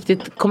aldrig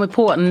riktigt kommit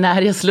på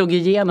när jag slog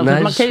igenom.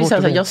 Nej, man kan ju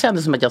säga att jag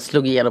kände som att jag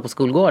slog igenom på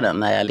skolgården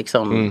när jag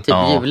liksom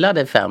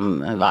julade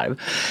 5 varv.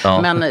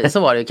 Ja. Men så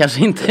var det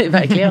kanske inte i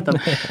verkligheten.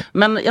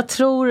 Men jag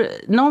tror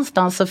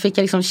någonstans så fick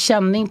jag liksom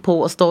känning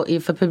på att stå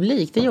inför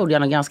publik. Det gjorde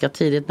jag nog ganska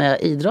tidigt när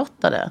jag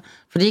idrottade.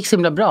 För det gick så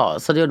himla bra.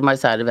 Så det gjorde man ju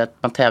så här, du vet,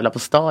 man tävlade på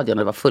stadion och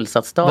det var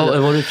fullsatt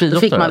stadion. Var du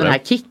friidrottare? Då fick man den här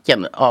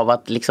kicken av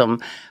att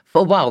liksom,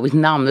 wow, mitt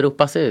namn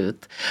ropas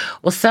ut.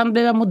 Och sen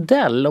blev jag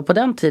modell. Och på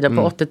den tiden,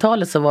 på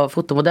 80-talet, så var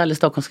fotomodell i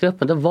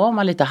Stockholmsgruppen. Då var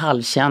man lite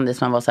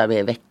halvkändis. Man var så här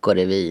vid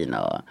Veckorevyn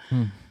och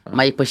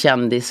man gick på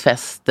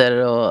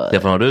kändisfester. Och...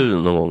 Stefan, har du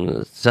någon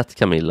gång sett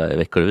Camilla i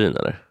Veckorevyn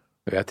eller?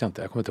 Det vet jag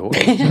inte, jag kommer inte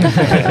ihåg.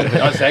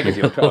 Jag har säkert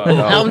gjort det.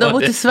 Ja, om du har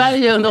bott i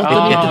Sverige under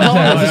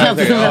 80-90-talet så känns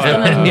det som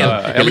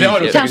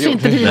nästan kanske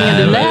inte tidningen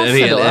du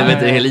läser då. Jag vet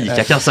inte, det är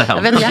lika-kassa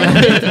hem.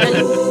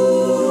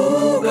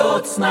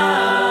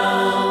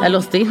 Jag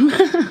låste in.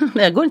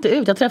 Jag går inte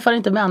ut, jag träffar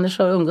inte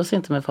människor och umgås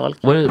inte med folk.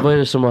 Vad är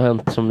det som har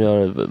hänt som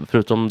gör,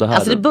 förutom det här?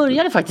 Alltså det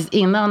började faktiskt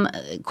innan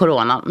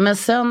corona. Men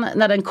sen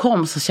när den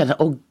kom så kände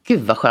jag,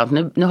 gud vad skönt.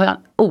 Nu har jag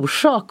en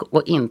orsak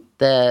och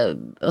inte...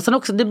 Och sen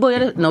också, det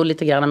började nog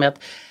lite grann med att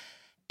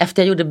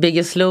efter jag gjorde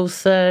Biggest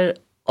Loser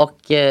och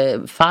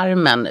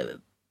Farmen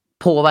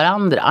på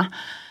varandra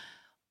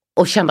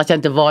och kände att jag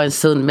inte var i en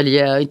sund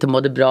miljö, inte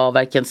mådde bra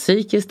varken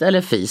psykiskt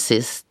eller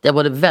fysiskt. Jag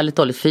mådde väldigt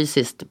dåligt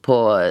fysiskt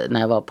när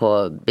jag var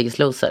på Biggest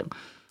Loser.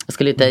 Jag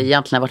skulle inte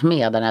egentligen ha varit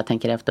med där när jag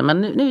tänker efter,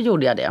 men nu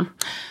gjorde jag det.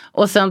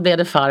 Och sen blev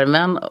det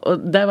Farmen och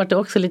där var det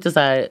också lite så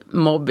här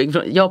mobbing.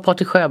 Jag och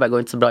Patrik Sjöberg går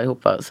inte så bra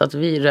ihop, så att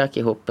vi rök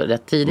ihop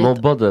rätt tidigt.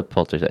 Mobbade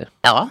Patrik dig?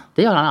 Ja,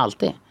 det gör han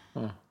alltid.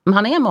 Men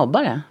han är en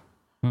mobbare.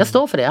 Jag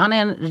står för det. Han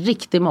är en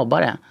riktig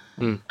mobbare.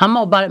 Han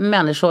mobbar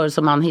människor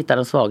som han hittar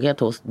en svaghet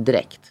hos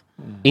direkt.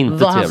 Inte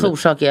vad hans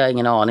orsak är jag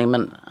ingen aning,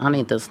 men han är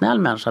inte en snäll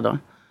människa då.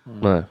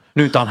 Nej.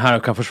 Nu är inte han här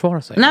och kan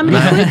försvara sig. Nej, men det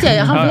skiter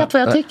jag. Han vet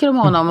vad jag tycker om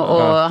honom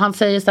och han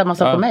säger samma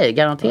sak på mig,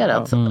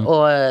 garanterat.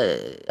 Och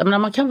jag menar,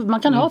 man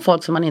kan ha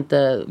folk som man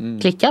inte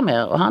klickar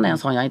med, och han är en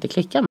sån jag inte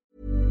klickar med.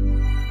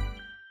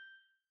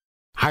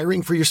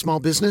 Hiring for your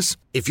small business?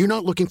 If you're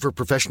not looking for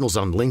professionals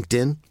on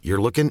LinkedIn,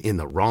 you're looking in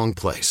the wrong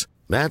place.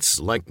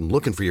 That's like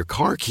looking for your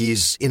car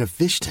keys in a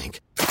fish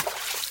tank.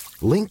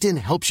 LinkedIn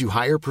helps you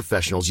hire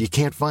professionals you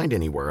can't find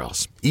anywhere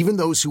else, even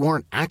those who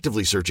aren't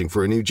actively searching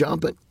for a new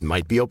job but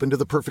might be open to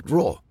the perfect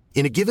role.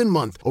 In a given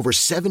month, over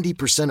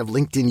 70% of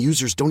LinkedIn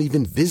users don't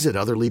even visit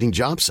other leading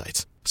job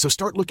sites. So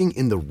start looking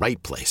in the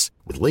right place.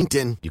 With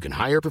LinkedIn, you can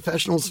hire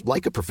professionals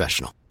like a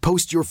professional.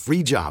 Post your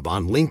free job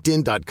on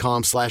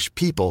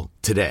linkedin.com/people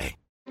today.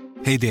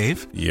 Hey,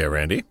 Dave. Yeah,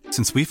 Randy.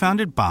 Since we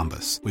founded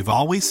Bombas, we've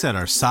always said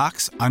our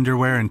socks,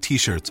 underwear, and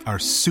T-shirts are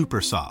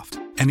super soft.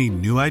 Any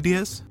new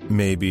ideas?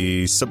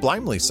 Maybe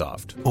sublimely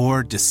soft.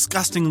 Or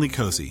disgustingly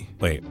cozy.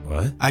 Wait,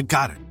 what? I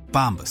got it.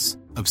 Bombas.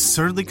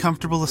 Absurdly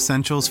comfortable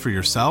essentials for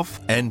yourself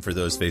and for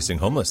those facing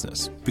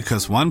homelessness.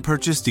 Because one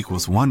purchased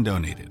equals one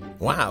donated.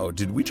 Wow,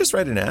 did we just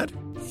write an ad?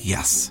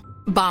 Yes.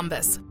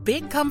 Bombas.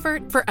 Big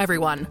comfort for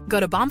everyone. Go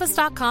to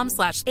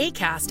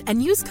bombas.com/ACAST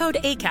and use code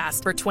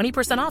ACAST for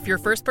 20% off your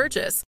first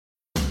purchase.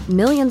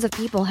 Millions of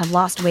people have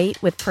lost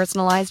weight with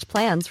personalized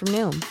plans from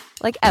Noom.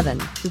 Like Evan,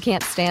 who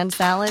can't stand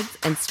salads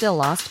and still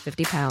lost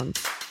 50 pounds.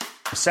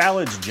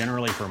 Salads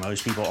generally for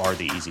most people are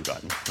the easy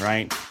button,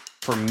 right?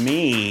 For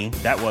me,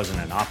 that wasn't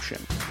an option.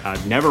 I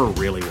never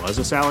really was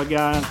a salad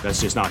guy.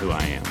 That's just not who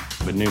I am.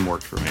 But Noom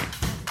worked for me.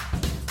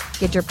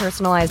 Get your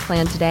personalized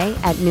plan today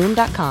at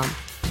Noom.com.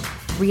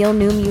 Real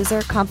Noom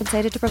user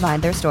compensated to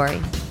provide their story.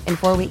 In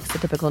 4 weeks, the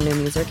typical Noom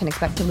user can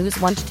expect to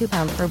lose 1 to 2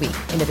 pounds per week.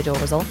 Individual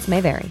results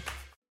may vary.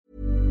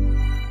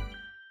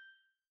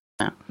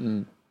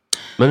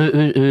 Men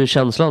hur är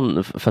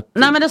känslan?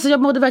 Nej, men alltså,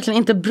 jag mådde verkligen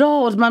inte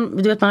bra.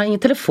 Man har ingen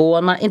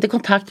telefon, man har inte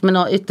kontakt med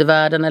någon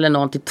yttervärlden eller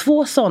någonting.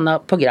 2 sådana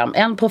program,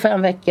 en på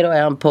 5 veckor och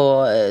en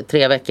på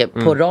 3 veckor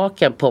på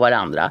raken på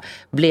varandra,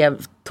 blev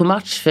too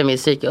much för min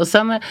psyke. Och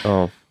sen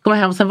kom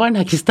hem, sen var den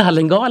här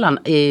Kristallengalan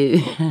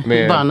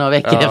bara några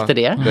veckor efter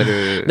det.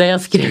 Där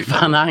jag skrev på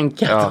Anna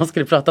Anka att hon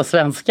skulle prata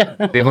svenska.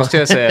 Det måste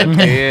jag säga,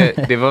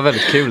 det var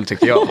väldigt kul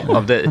tycker jag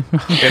av dig.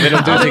 Jag vet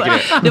inte du tycker det.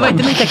 Det var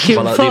inte lika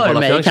kul för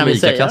mig kan vi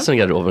säga.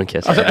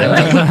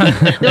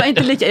 Det var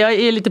inte lika, jag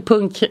är lite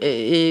punk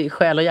i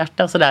själ och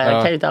hjärta sådär.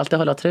 Jag kan ju inte alltid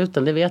hålla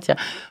truten, det vet jag.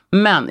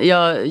 Men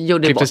jag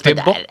gjorde klipptes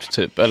det bort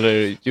typ?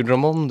 Eller gjorde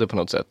de om det på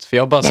något sätt? För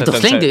jag har bara sett de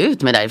slängde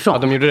ut mig därifrån. Ja,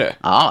 de gjorde det?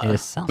 Ja.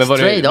 Men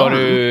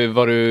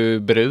var du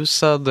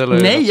berusad?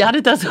 Eller? Nej, jag hade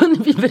inte ens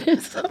hunnit bli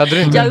berusad. Hade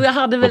du inte? Jag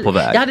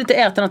hade inte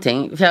ätit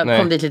någonting. För jag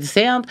kom dit lite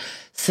sent.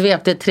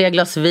 Svepte 3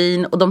 glas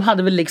vin. Och de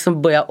hade väl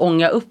liksom börjat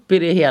ånga upp i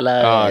det hela.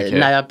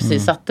 När jag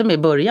precis satte mig i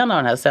början av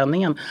den här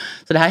sändningen.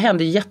 Så det här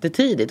hände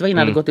jättetidigt. Det var innan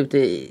jag hade gått ut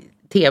i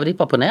tv, det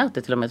var på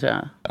nätet till och med tror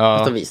jag.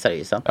 Fast de visar det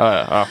ju sen.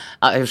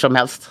 Hur som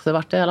helst, så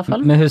var det i alla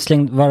fall. Men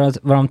hur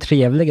var de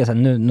trevliga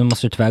sen? Nu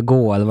måste du tyvärr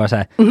gå, eller var det så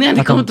här? Nej,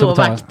 det kom 2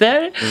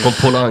 vakter. Kom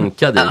Paul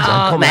Anka dit.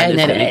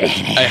 Nej.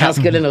 Han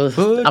skulle nog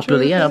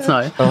applåderat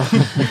snarare.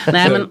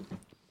 Nej, men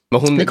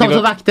det kom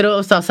 2 vakter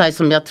och sa så här,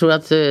 som jag tror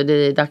att det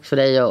är dags för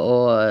dig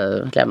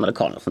att lämna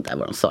lokalen och sånt där,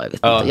 vad de sa, jag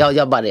vet inte.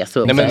 Jag bara reser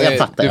upp. Nej, men jag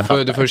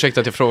fattar. Du får ursäkta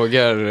att jag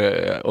frågar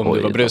om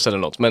du var brusad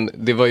eller något, men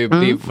det var ju det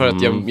är för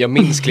att jag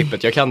minns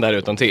klippet, jag kan det här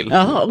utan till.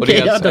 Jaha, och det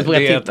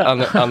är att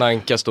Anna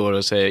Anka står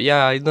och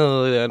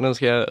säger nu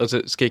ska jag, och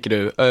så skriker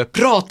du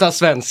prata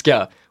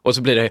svenska, och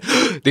så blir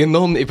det är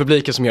någon i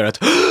publiken som gör ett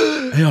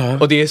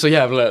och det är så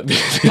jävla det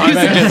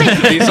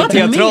är så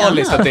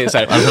teatraliskt att det är så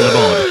här.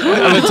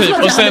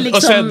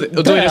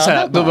 Och då är det så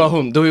här,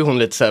 då är hon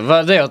lite så här,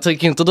 vad det, jag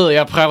tycker inte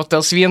jag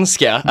pratar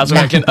svenska, alltså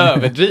verkligen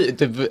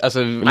överdrivet, alltså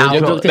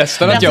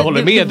nästan att jag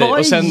håller med dig.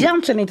 Och sen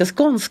egentligen inte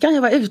skånskan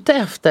jag var ute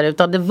efter,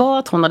 utan det var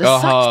att hon hade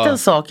sagt en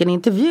sak i en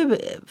intervju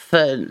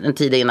för en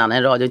tid innan,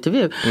 en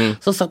radiointervju.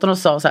 Så satt hon och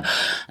sa så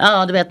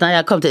här, du vet när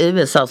jag kom till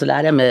USA så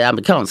lärde jag mig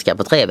amerikanska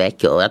på 3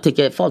 veckor. Jag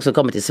tycker folk som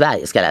kommer till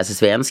Sverige ska lära sig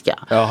svenska.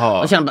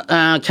 Och kände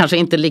kanske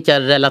inte lika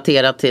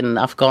relaterat till en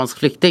afghansk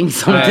flykting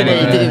som till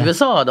dig till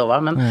USA då,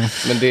 va? Men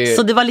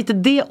så det var lite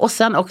det, och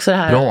sen också det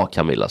här. Bra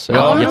Camilla. Och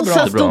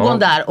sen stod hon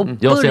där och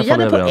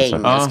började på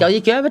engelska och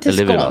gick över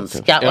till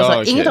skånska. Och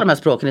så, inget av de här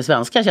språken är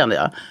svenska, kände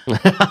jag.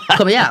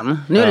 Kom igen,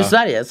 nu är det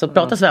Sverige, så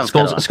prata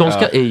svenska.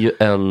 Skånska är ju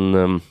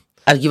en...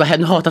 Gud,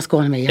 nu hatar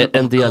Skåne mig.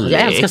 En dialekt.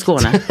 Jag älskar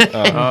Skåne.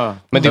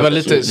 Men det var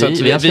lite så att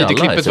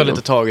videoklippet var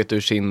lite taget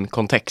ur sin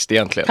kontext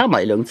egentligen. Kan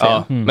man ju lugnt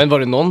säga. Men var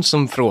det någon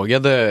som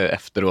frågade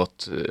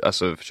efteråt,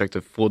 alltså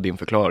försökte få din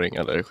förklaring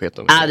eller sket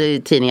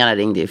de? Tidningarna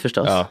ringde ju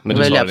förstås. Men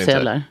du svarade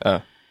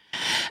inte.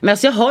 Men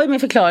alltså, jag har ju min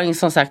förklaring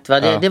som sagt, va?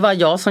 Det var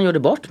jag som gjorde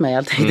bort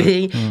mig.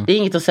 Det är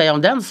inget att säga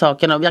om den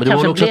saken. Och jag men det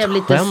kanske var också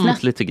ett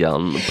skämt lite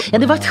grann. Ja,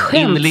 det var ett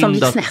skämt som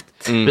gick snett.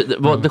 Det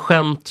var det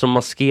skämt som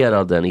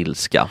maskerade en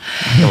ilska,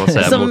 kan man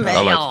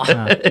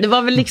säga. Det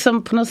var väl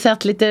liksom på något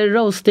sätt lite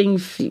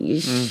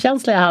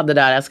roasting-känsla jag hade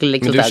där. Jag skulle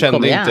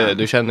liksom men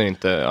du känner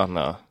inte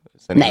Anna?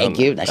 Nej,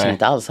 gud, jag känner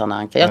inte alls Anna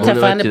Anka. Jag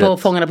träffade henne på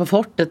Fångarna på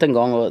fortet en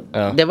gång och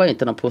det var ju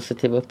inte någon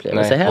positiv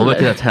upplevelse heller. Hon var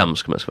rätt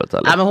hemsk, om jag ska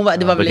vara ärlig. Men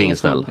det var väl ingen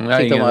som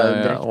tyckte hon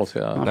var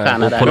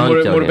stjärna där.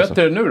 Mår du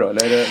bättre nu då?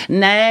 Eller?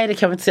 Nej, det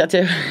kan vi inte säga att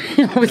jag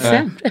mår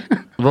sämre.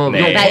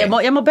 Nej,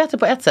 jag mår bättre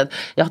på ett sätt.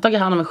 Jag har tagit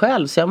hand om mig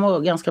själv, så jag mår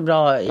ganska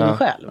bra i mig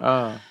själv.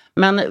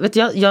 Men vet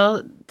du, jag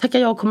tackar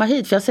jag att komma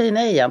hit, för jag säger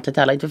nej egentligen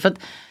till alla. För att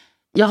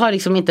jag har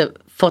liksom inte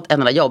fått en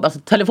enda jobb. Alltså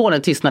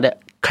telefonen tystnade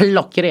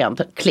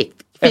klockrent, klick.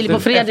 Filip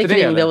och Fredrik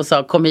ringde och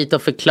sa kom hit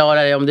och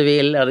förklara dig om du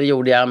vill. Ja, det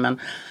gjorde jag, men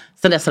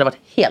sen dess har det varit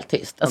helt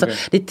tyst. Alltså,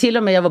 det är till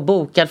och med jag var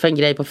bokad för en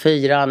grej på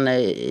 4:an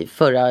i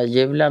förra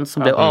julen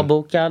som blev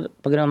avbokad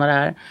på grund av det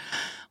här.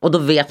 Och då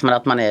vet man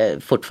att man är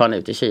fortfarande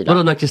ute i kylan. Men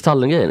den där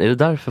Kristallen-grejen, är det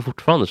därför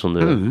fortfarande som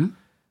du...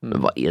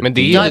 Men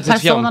det är lite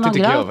fjantigt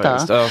tycker jag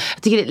faktiskt. Jag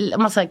tycker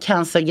om man säger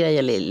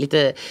cancergrejer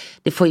lite,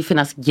 det får ju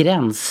finnas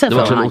gränser för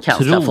vad man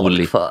cancerar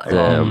folk för.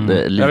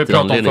 Jag vill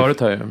prata om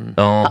förut här.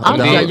 Allt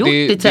jag har gjort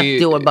i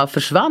 30 år bara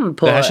försvann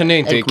på. Det här känner jag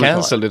inte är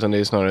cancelled, utan det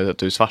är snarare att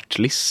du är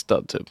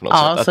svartlistad typ på något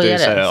sätt. Att så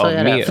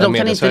är det. För de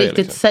kan inte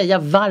riktigt säga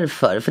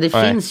varför. För det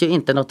finns ju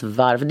inte något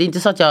varför. Det är inte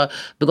så att jag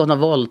begått någon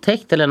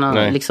våldtäkt eller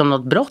någon, liksom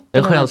något brott.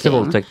 En själslig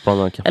våldtäkt på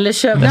Anna. Eller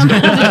köpläm. Det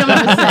kan man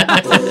väl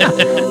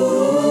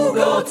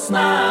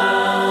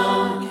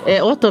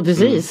säga. Otto,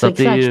 precis. Så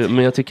exakt. Men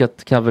jag tycker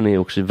att covern är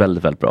också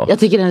väldigt, väldigt bra. Jag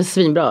tycker den är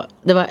svinbra.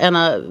 Det var en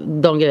av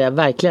de grejer jag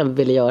verkligen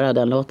ville göra,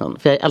 den låten.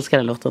 För jag älskar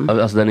den låten.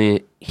 Alltså den är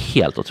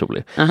helt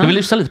otrolig. Kan vi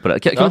lyssna lite på det?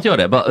 Kan vi inte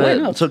göra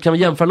det? Så kan vi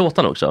jämföra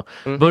låtarna också.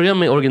 Börja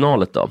med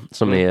originalet då,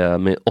 som är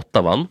med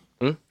Ottavan.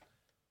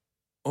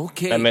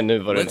 Nej, men nu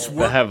var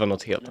det här var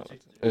något helt annat.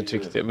 Nu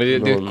tryckte jag. Men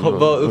det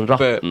var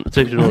uppe...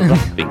 Tryckte du någon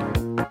rapping?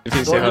 Det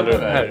finns ju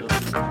här.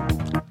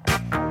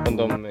 Om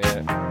de är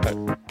här.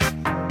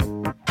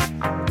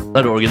 Det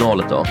är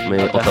originalet då,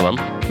 med Ottavan.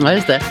 Ja,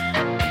 just det.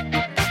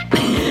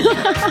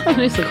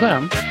 Det är så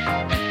skönt.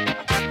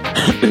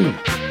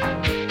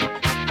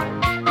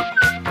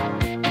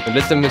 Det är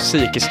lite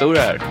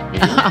musikhistoria här.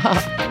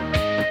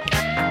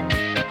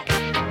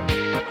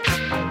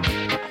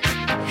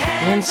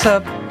 Hands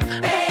up.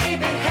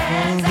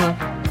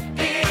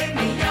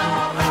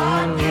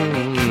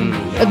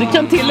 Du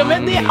kan till och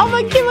med det. Åh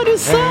men gud vad du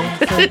sa.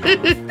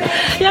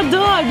 Jag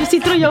dör. Du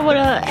sitter och gör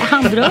våra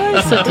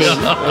handrörelser till.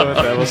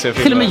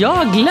 Till och med jag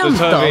har glömt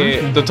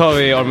dem. Då tar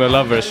vi Army of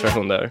Lovers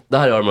version där. Det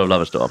här är Army of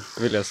Lovers då.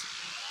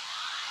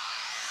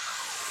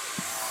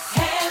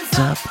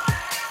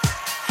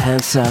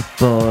 Hands up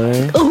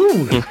boy.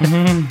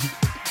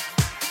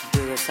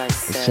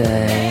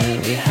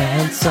 Say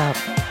hands up.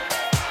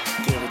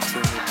 Give it to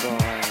me boy.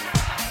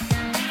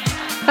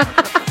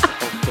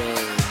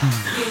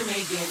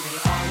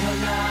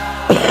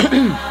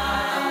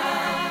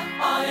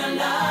 All your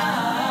love.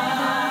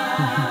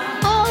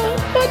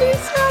 Vad är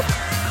så?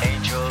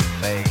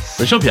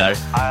 Nu kör Pierre.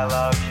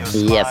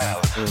 Yes.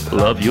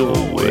 Love your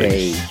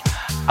way.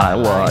 I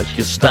watch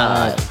you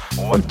style.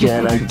 What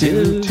can I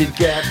do to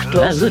get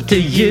closer to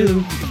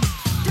you?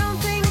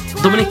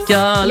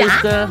 Dominika,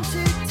 lite...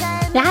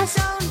 Yes.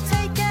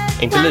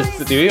 Inte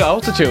lite, det är ju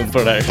autotune på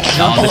det där.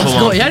 Ja, det får man.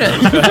 Skojar du?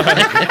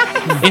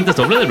 Inte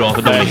så blir det bra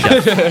för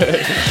Dominika.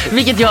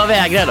 Vilket jag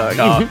vägrar då.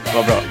 Ja,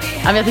 vad bra.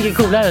 Ja, men jag tycker det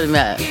är coolare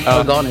med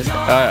organiskt.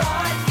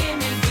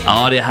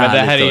 Ja, det är härligt.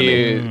 Men det här är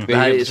ju... Det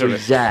här är så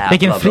jävla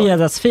vilken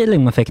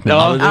fredagsfeeling man fick nu.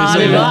 Ja,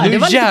 nu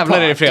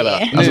jävlar är det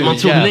fredag. Alltså man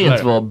trodde inte att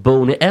det var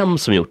Boney M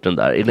som gjort den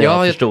där. Innan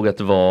jag förstod att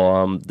det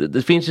var...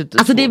 Det finns ju...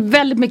 Alltså det är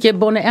väldigt mycket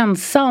Boney M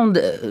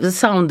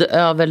sound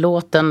över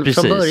låten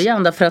från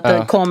början. Därför att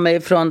den kommer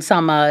från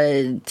samma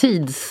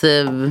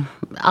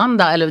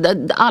tidsanda. Eller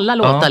alla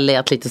låtar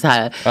lät lite så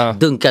här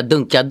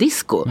dunka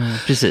disco.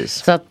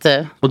 Precis. Så att,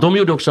 och de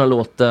gjorde också en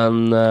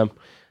låten...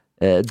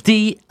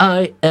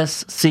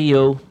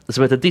 D-I-S-C-O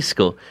som heter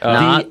Disco.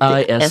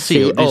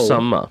 D-I-S-C-O, det är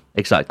samma.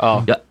 Exakt.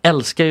 Jag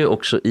älskar ju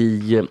också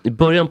i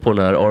början på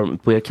den här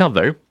på er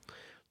cover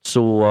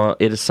så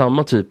är det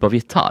samma typ av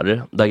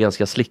gitarr, där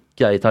ganska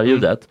slicka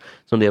gitarrljudet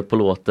som det är på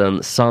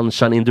låten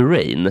Sunshine in the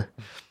Rain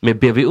med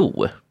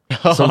BVO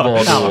som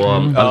var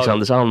då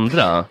Alexanders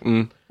andra.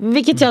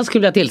 Vilket jag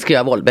skulle vilja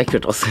tillskriva Wollbeck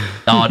förstås.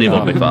 Ja, det är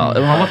Wollbeck.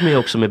 Han har varit med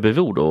också med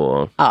BVO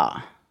då.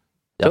 Ja.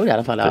 Jag i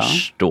alla fall,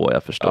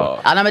 förstår.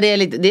 Ja, nej, men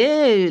det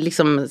är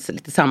liksom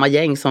lite samma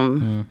gäng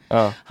som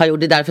har gjort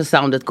det, därför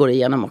soundet går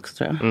igenom också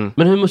tror jag.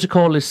 Men hur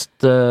musikaliskt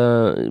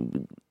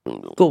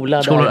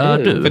skolad är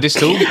du? För det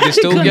stod att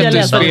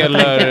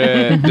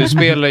du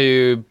spelar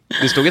ju,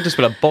 det stod att du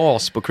spelar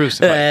bas på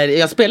Crucify.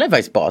 Jag spelar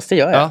faktiskt bas, det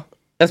gör jag.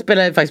 Jag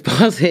spelade faktiskt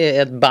bas i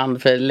ett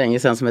band för länge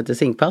sedan som heter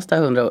Zinkpasta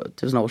 100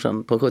 000 år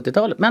sedan på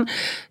 70-talet. Men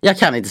jag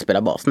kan inte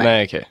spela bas,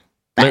 nej. Okej.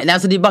 Nej,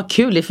 alltså det är bara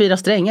kul, det är 4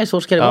 strängar,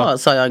 så ska det vara,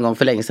 sa jag en gång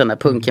för länge sedan när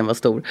punken var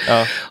stor.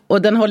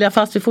 Och den håller jag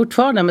fast vid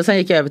fortfarande, men sen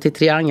gick jag över till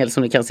triangel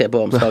som ni kan se på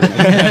omslaget.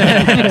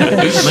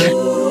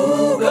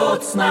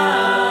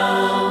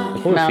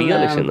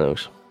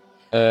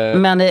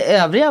 Men i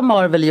övriga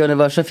Marvel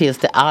Universe så finns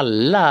det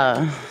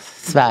alla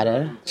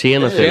sfärer.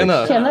 Tjenare.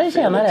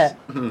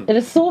 Är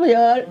det så vi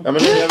gör? Ja,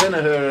 men jag vet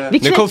inte hur... Nu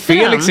kom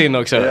Felix in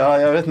också. Ja,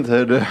 jag vet inte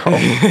hur du...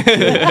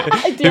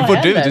 Hur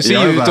får du? Du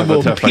ser ju ut att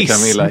må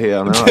piss.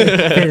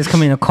 Felix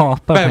kom in och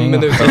kapar. 5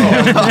 minuter.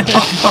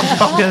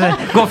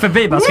 Gå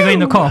förbi, bara ska gå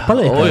in och kapa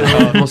lite. Oj,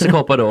 måste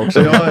kapa då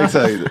också. Ja,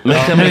 exakt. Men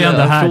kan vi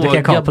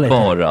fråga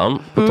bara,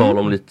 på tal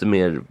om lite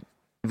mer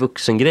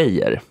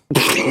vuxengrejer.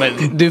 Men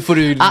du får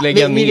du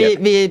lägga ner.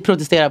 Vi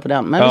protesterar på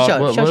den. Men vi kör.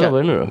 Vad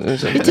är det nu då?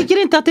 Vi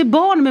tycker inte att det är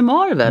barn med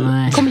Marvel.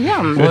 Nej. Kom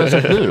igen. Vad har jag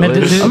sagt nu då? Men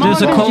du är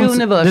så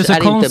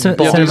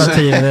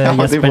konservativ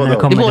Jesper när det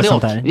kommer till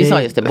sånt här. Vi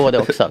sa just det, både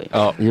också.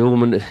 Jo,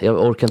 men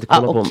jag orkar inte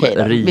kolla på Rio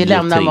 3. Vi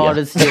lämnar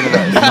Marvels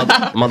Universe.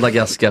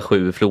 Madagaskar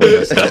 7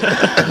 flodhästar.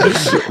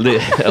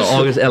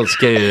 August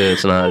älskar ju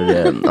sån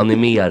här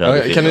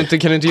animerade filmer.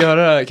 Kan du inte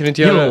göra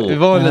vi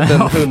var en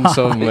liten hund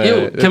som... Jo,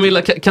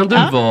 Camilla, kan du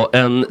vara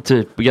en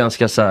typ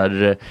ganska så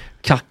här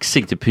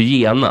kaxig typ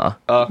hyena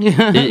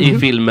i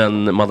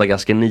filmen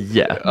Madagaskar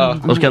 9.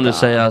 Och så kan du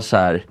säga så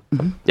här: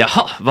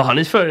 jaha, vad har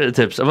ni för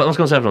typ, vad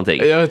ska man säga för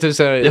någonting? Jaha,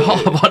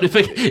 vad har ni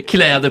för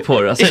kläder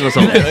på dig? Säg något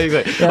sånt.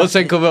 Och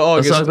sen kommer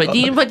August. Det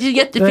är faktiskt en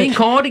jättefin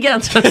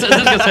cardigan. Så jag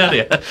ska säga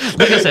det.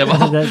 Du kan säga,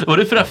 vad är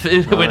det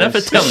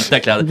för töntiga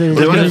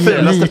kläder? Det var den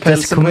fulaste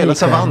pälsen på hela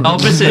savannen. Ja,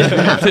 precis.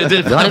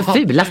 Du har den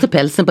fulaste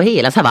pälsen på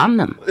hela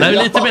savannen. Nej,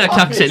 lite mer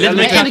kaxig.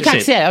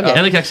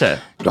 Eller kaxig.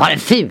 Du har den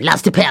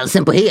fulaste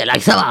pälsen på hela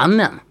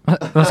savannen.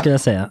 Vad ska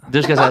jag säga?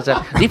 Du ska säga så här: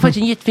 det är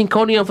faktiskt en jättefin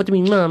cardigan jag fått till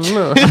min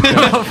mamma.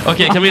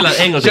 Okej, Camilla,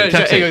 en gång till. En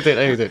gång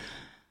till.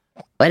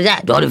 Vad är det där?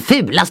 Du har den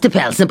fulaste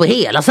pälsen på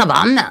hela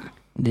savannen.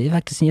 Det är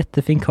faktiskt en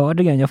jättefin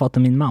cardigan jag fått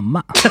av min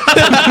mamma.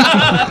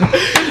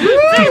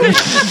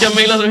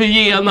 Camilla som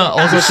hyena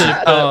och så typ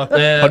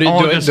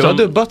du har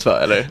dubbat va,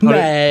 eller?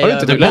 Nej. Har du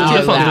inte dubbat?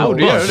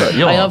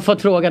 Ja, jag har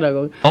fått fråga någon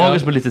gång.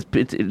 August med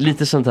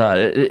lite sånt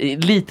här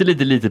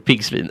lite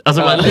piggsvin.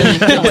 Alltså bara den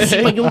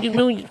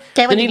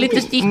är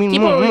lite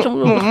stickig bara.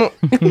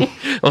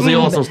 Och så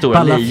jag som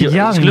stora lejon. Skulle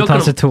jag kunna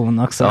ta sig ton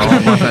också.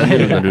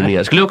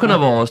 Skulle jag kunna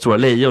vara stora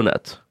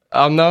lejonet?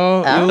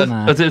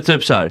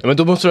 Typ så här. Men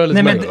då måste du ha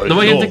lite mer. Då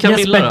var inte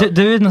Camilla. Jesper,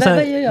 du är någon sån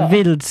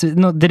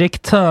här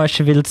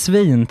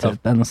direktörsvildsvin typ.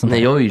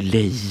 Nej, jag är ju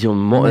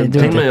lejon.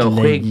 Tänk när jag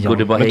har skägg och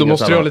det bara. Men då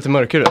måste du ha lite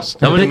mörkare röst.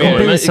 Ja, men det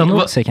kommer bison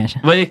också kanske.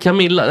 Vad är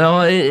Camilla?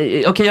 Ja,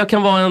 okej, jag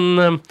kan vara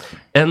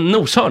en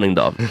noshörning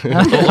då.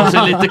 Och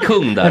så lite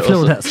kung där. En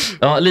flodhäst.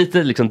 Ja,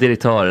 lite liksom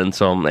direktören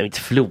som, nej inte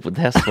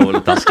flodhäst var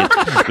lite taskigt.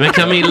 Men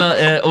Camilla,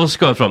 och så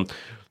ska jag fram.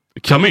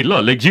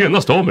 Camilla, lägg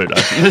genast av mig det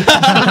där.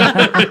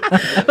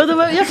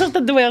 Jag fattar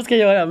inte vad jag ska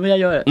göra, men jag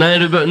gör det. Nej,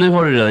 nu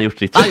har du redan gjort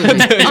ditt.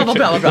 Vad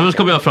bra. Då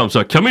ska jag fram så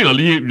här, Camilla,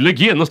 lägg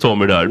genast av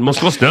mig det där. Man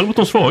ska vara snäll mot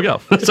de svaga.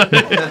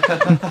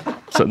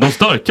 Så, de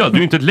starka, du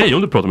är inte ett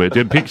lejon du pratar med, det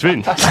är en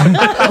piggsvin.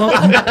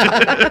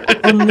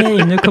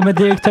 Nej, nu kommer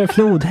direktör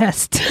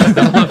flodhäst.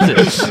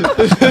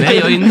 Nej,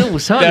 jag är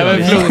noshörd. Det är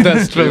väl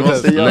flodhäst. Vi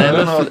måste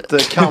göra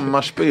något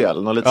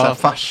kammarspel, något lite så här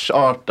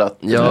farsartat.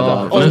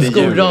 Och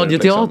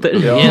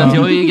skolradioteater.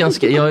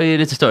 Jag är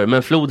lite större,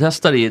 men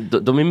flodhästar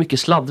de är mycket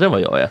sladdre än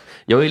vad jag är.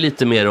 Jag är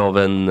lite mer av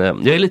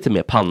jag är lite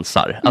mer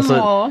pansar.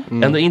 Alltså,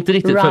 ändå inte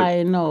riktigt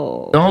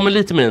Rhino. Ja, men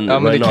lite mer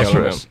en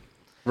rhinoceros.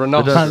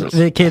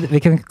 Vi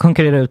kan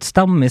konkurrera ut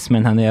Stammis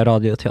med den här nya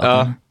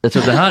radioteatern. Jag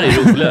tror det här är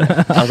roligt.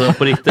 Alltså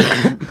på riktigt.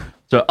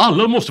 Så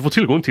alla måste få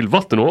tillgång till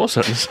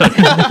vattenoasen.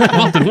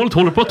 Vattenhålet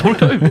håller på att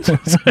torka ut.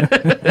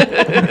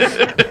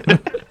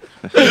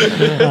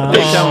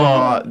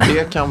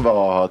 Det kan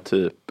vara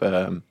typ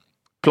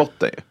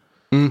plotten.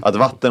 Att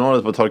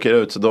vattenhålet på torkar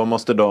ut, så då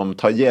måste de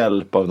ta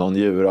hjälp av någon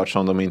djurart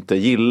som de inte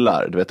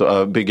gillar, du vet,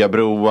 och bygga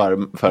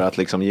broar för att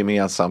liksom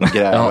gemensamt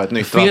gräva ett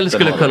nytt fel vattenhål.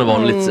 Skulle kunna vara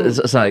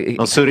lite såhär,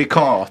 någon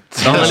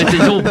surikat. Ja,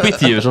 lite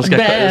jobbigt djur som ska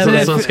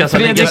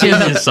lägga sig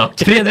i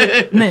isak.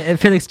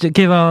 Felix, du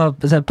kan ju vara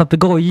såhär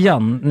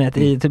papegojan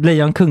i typ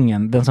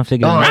Lejonkungen, den som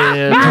flyger vad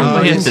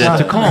heter det?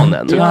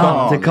 Tukanen.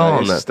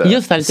 Tukanen.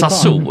 Just det,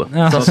 Sasso.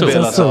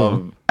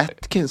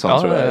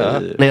 Atkinson tror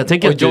jag. Nej, jag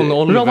tänker att John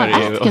Oliver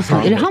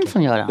är det han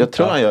som gör det? Jag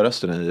tror han gör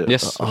rösten i.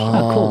 Yes.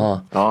 Cool.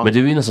 Men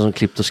du är ju nästan som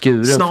klippt och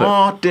skuren.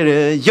 Snart är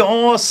det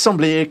jag som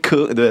blir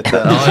kung. Du vet,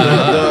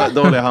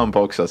 då håller han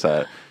på också så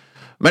här.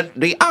 Men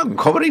det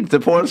ankommer inte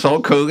på en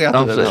sån kung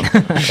att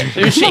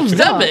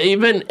ursäkta mig,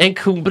 men en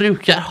kung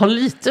brukar ha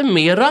lite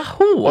mera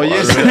hår.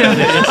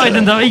 Oj,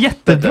 den där var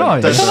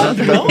jättebra.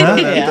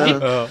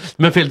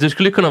 Men Fel, du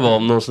skulle kunna vara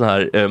någon sån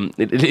här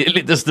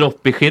lite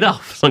stroppig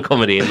giraff som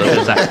kommer in och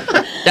säger så här,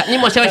 ni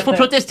måste få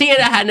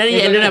protestera här när det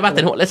gäller det här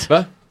vattenhålet.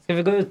 Va? Ska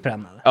vi gå ut på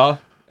den eller? Ja.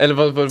 Eller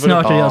vad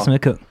snart är det jag som är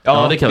kung.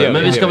 Ja, det kan vi.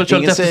 Men vi ska väl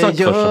köra ett eftersnack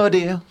först.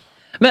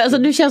 Men alltså,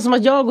 det känns som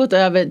att jag har gått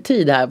över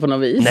tid här på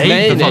något vis.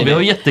 Nej, vi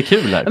har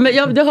jättekul här.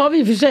 Men det har vi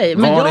i och för sig.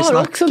 Men jag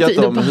har också tid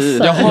att passa.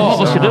 Jaha,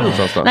 vad ska du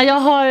någonstans då? Nej, jag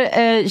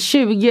har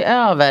 20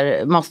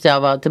 över måste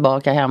jag vara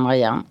tillbaka hemma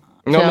igen.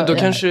 Ja, men då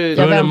kanske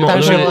jag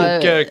väntar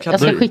jag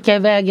ska skicka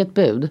iväg ett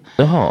bud.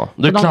 Jaha,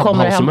 du är de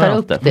kommer och hämtar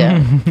upp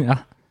det.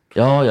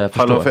 Ja, jag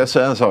förstår. Hallå, får jag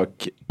säga en sak,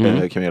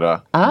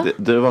 Camilla?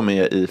 Du var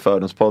med i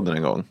Fördomspodden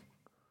en gång.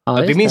 Ja,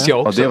 det minns jag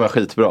också. Och det var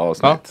skitbra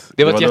avsnitt. Ja,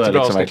 det var ett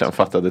jättebra avsnitt. Jag verkligen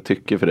fattade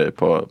tycke för dig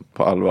på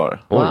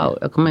allvar. Wow,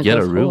 jag kommer inte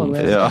ihåg.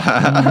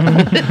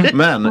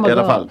 Men i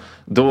alla fall,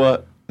 då,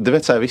 du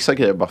vet så här, vissa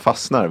grejer bara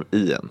fastnar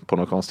i en på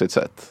något konstigt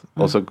sätt.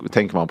 Och så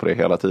tänker man på det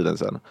hela tiden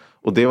sen.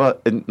 Och det var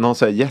någon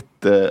så här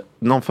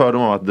någon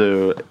fördom om att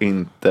du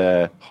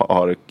inte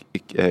har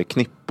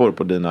knippor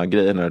på dina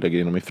grejer när du lägger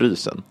in dem i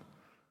frysen.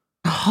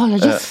 Ja,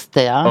 just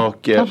det, ja.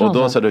 Och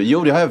då sa du,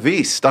 jo det har jag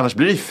visst, annars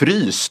blir det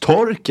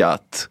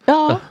frystorkat.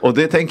 Ja. Och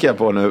det tänker jag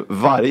på nu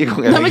varje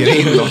gång jag lägger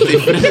in något i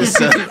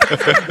frysen.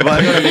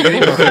 Varje gång jag lägger in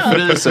något i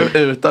frysen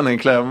utan en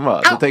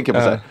klämma. Så tänker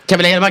jag på så här. Kan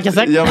vi lägga det man kan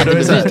säga? Ja, men då är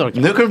det så här,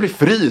 nu kan det bli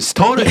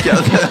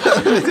frystorkat.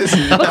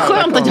 Vad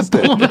skönt att jag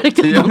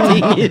påverkade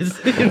någonting.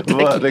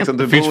 Liksom,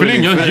 du finns väl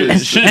inga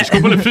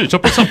kylskåp eller frysar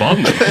på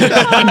savannen?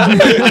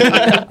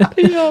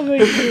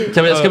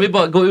 Ska vi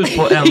bara gå ut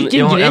på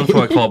jag har en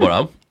fråga kvar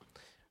bara.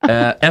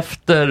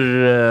 Efter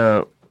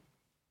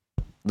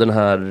den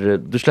här,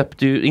 du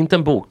släppte ju inte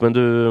en bok, men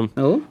du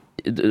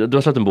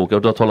har släppt en bok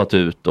och du har talat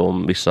ut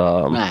om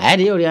vissa. Nej,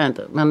 det gjorde jag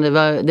inte. Men det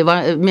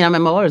var mina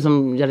memoarer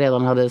som jag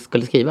redan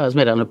skulle skriva, som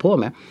jag redan höll på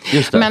med.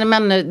 Just det.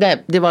 Men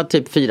det var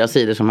typ 4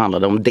 sidor som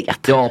handlade om det.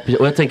 Ja,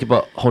 och jag tänker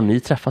bara, har ni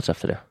träffats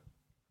efter det?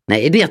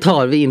 Nej, det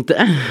har vi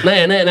inte.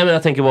 Nej, men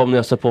jag tänker bara om ni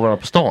har stött på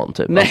varandra på stan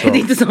typ. Nej, det är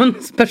inte sån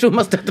person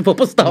man stöter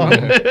på stan.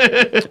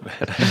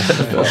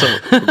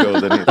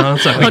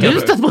 Har du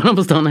stött på honom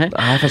på stan?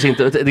 Nej, fast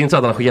inte. Det är inte så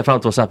att han skickar fram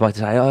till oss och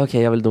säger ja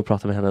okej, jag vill nog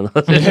prata med henne.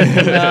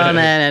 Ja,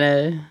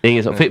 nej. Det är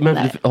inget så. Men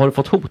har du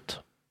fått hot?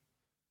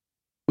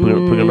 På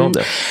grund av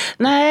det?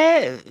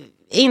 Nej,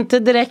 inte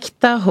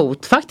direkta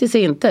hot. Faktiskt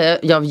inte.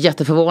 Jag är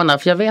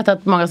jätteförvånad, för jag vet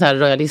att många så här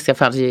royalistiska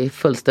fans är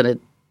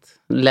fullständigt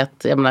lätt.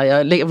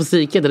 Jag lägger på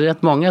psyket, det är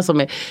rätt många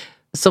som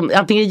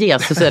antingen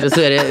Jesus eller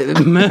så är det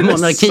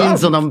monarkin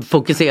som de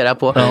fokuserar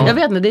på. Ja. Jag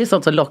vet inte, det är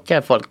sånt som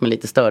lockar folk med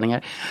lite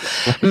störningar.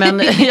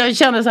 Men jag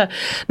känner så här,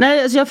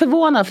 nej, alltså jag är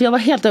förvånad, för jag var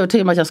helt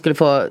övertygad om att jag skulle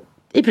få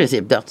i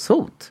princip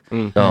dödshot.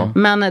 Ja.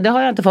 Men det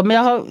har jag inte fått.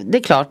 Men det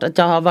är klart att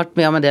jag har varit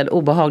med om en del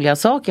obehagliga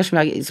saker som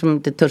jag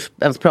inte törs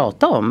ens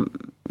prata om.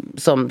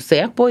 som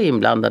Säpo är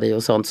inblandade i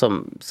och sånt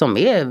som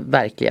är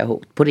verkliga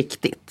hot på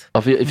riktigt.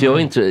 Ja, för jag är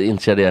inte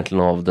intresserad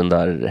egentligen av den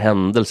där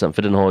händelsen,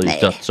 för den har ju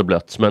döds och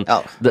blötts. Men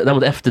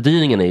däremot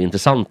efterdyningen är ju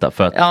intressanta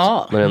för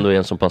att man ändå är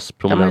en så pass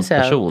prominent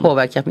person.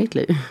 Påverkat mitt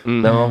liv.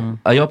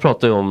 Ja, jag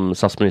pratar ju om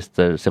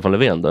statsminister Stefan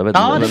Löfven då. Det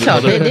är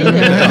klart.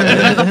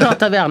 Men vad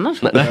pratar vi annars?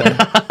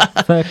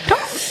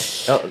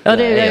 Ja,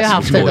 det har ju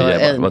haft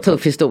en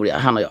tuff historia,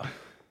 han och jag.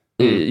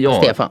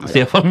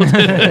 Stefan.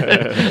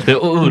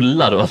 Och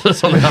Ulla då.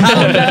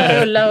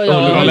 Ulla och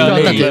jag.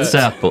 Ulla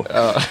Säpo.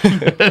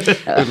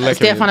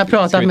 Stefan har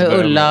pratat med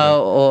Ulla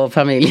och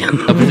familjen.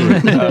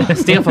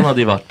 Stefan hade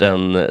ju varit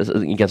en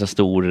ganska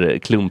stor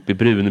klumpig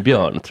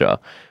brunbjörn, tror jag.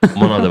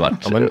 Om han hade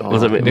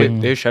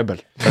varit. Det är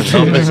käbbel. Ja,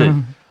 precis.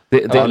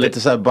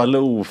 Lite så här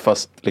Baloo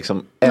fast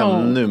liksom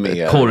ännu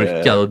mer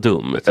korkad och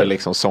dum.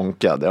 Liksom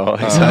sonkad. Ja,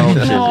 exakt.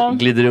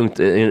 Glider runt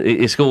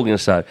i skogen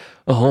så här.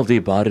 Jaha, det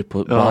är barr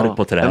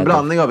på trädet. En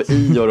blandning av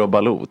Ior och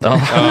Baloo. Det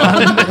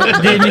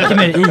är mycket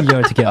mer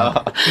Ior, tycker jag.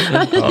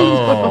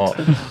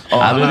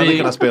 Han hade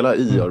kunnat spela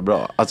Ior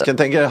bra. Alltså, kan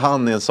tänka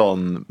han i en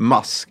sån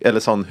mask eller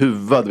sån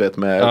huvud, vet,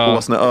 med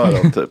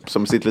åsneöron typ,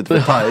 som sitter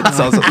lite för tight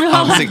så hans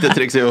ansiktet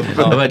trycks upp.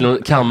 Det var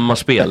verkligen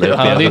kammarspel. Det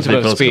är inte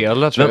bara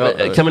spela, tror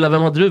jag. Camilla,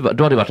 vem hade du varit?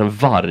 Du hade varit en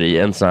varg,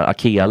 en sån här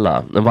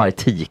akela, en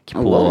vargtik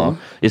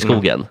i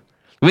skogen.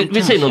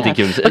 Vi säger någonting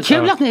kul. Vad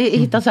kul att ni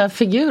hittar så här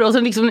figurer. Och så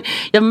liksom,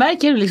 jag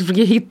märker att ni liksom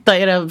försöker hitta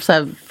era så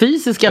här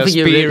fysiska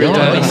figurer.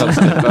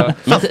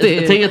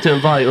 Tänk att du är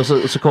en varg och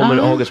så kommer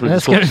August som lite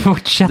ska du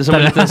fortsätta som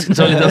en liten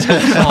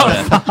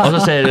skogsfare. Och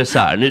så säger du så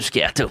här: nu ska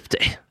jag äta upp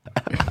dig.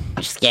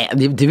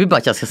 Du vill bara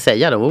att jag ska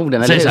säga de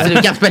orden, eller? Så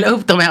du kan spela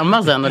upp dem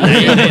hemma sen. Nu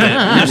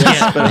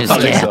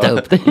ska jag äta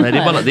upp dig. Nej, det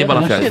är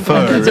bara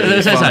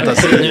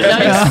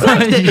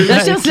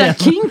jag känns så här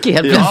kinky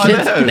helt plötsligt.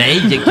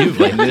 Nej, gud.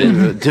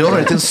 Du har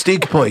varit en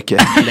stygg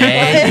pojke.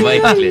 Nej, det var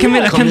äckligt.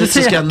 Camilla, kan du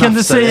säga?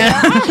 Säg.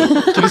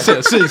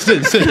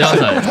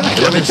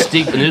 Jag är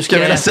stygg. Nu ska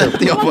jag äta upp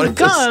dig. Jag har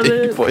varit en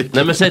stygg pojke.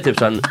 Nej, men säg typ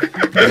så här.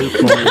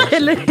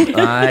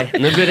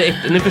 Nej,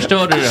 nu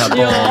förstör du det här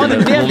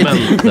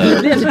momentet.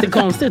 Det är lite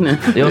konstigt nu.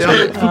 Jag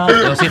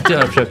sitter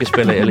här och försöker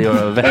spela eller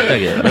göra vettiga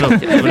grejer.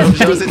 Men jag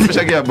sitter och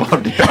försöker göra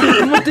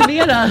barnteater.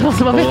 Motivera vad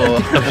som var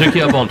vettigt. Jag försöker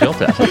göra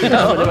barnteater.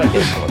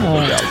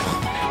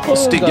 Och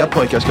stygga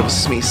pojkar ska få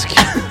smisk.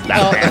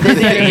 Ja, det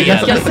är det jag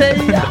ska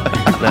säga.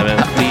 Nej, men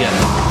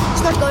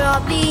snart ska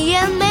jag bli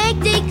en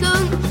mäktig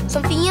kung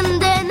som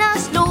fienderna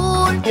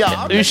slår.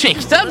 Ja,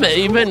 ursäkta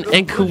mig, men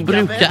en ko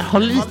brukar ha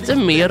lite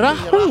mera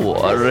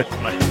hår.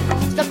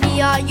 Snart blir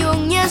jag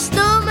djungelns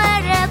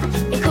nummer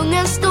 1, är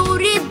kungens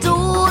stor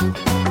idol.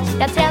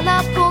 Jag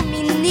tränar på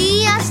min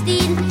nya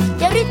stil,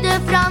 jag rycker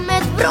fram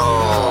ett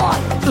vrål.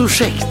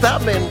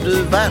 Ursäkta, men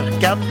du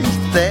verkar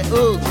lite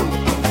ung.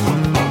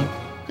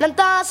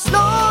 Vänta,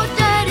 snart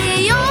är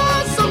det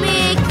jag som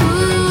är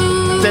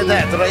kung. Det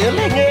där dröjer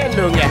länge, en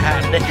unge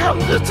här, det kan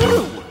du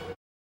tro.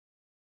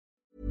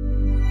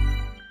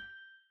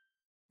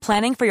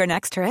 Planning for your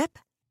next trip?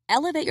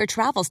 Elevate your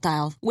travel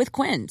style with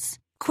Quince.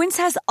 Quince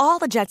has all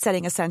the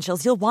jet-setting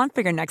essentials you'll want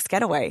for your next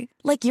getaway,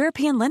 like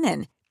European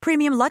linen,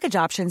 premium luggage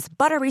options,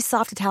 buttery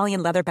soft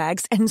Italian leather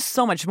bags, and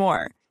so much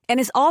more. And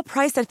is all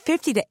priced at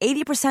 50 to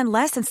 80%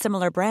 less than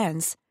similar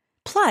brands.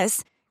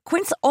 Plus,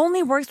 Quince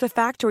only works with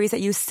factories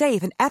that use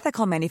safe and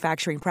ethical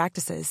manufacturing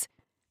practices.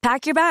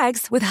 Pack your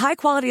bags with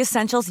high-quality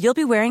essentials you'll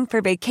be wearing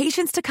for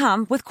vacations to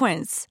come with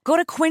Quince. Go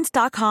to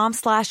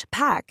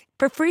quince.com/pack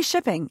for free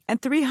shipping and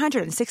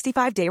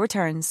 365-day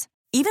returns.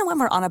 Even when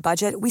we're on a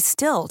budget, we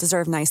still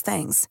deserve nice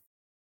things.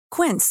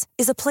 Quince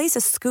is a place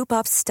to scoop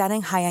up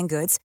stunning high-end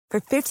goods for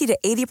 50 to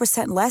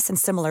 80% less than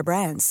similar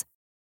brands.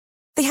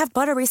 They have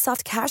buttery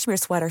soft cashmere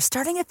sweaters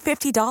starting at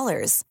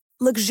 $50,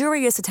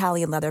 luxurious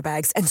Italian leather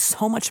bags, and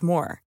so much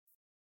more.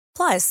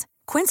 Plus,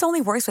 Quince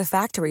only works with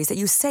factories that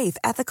use safe,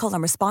 ethical,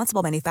 and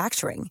responsible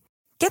manufacturing.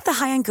 Get the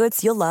high-end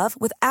goods you'll love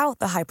without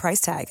the high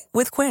price tag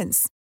with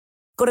Quince.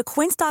 Go to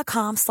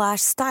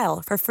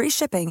quince.com/style for free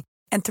shipping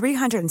and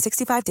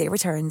 365-day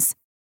returns.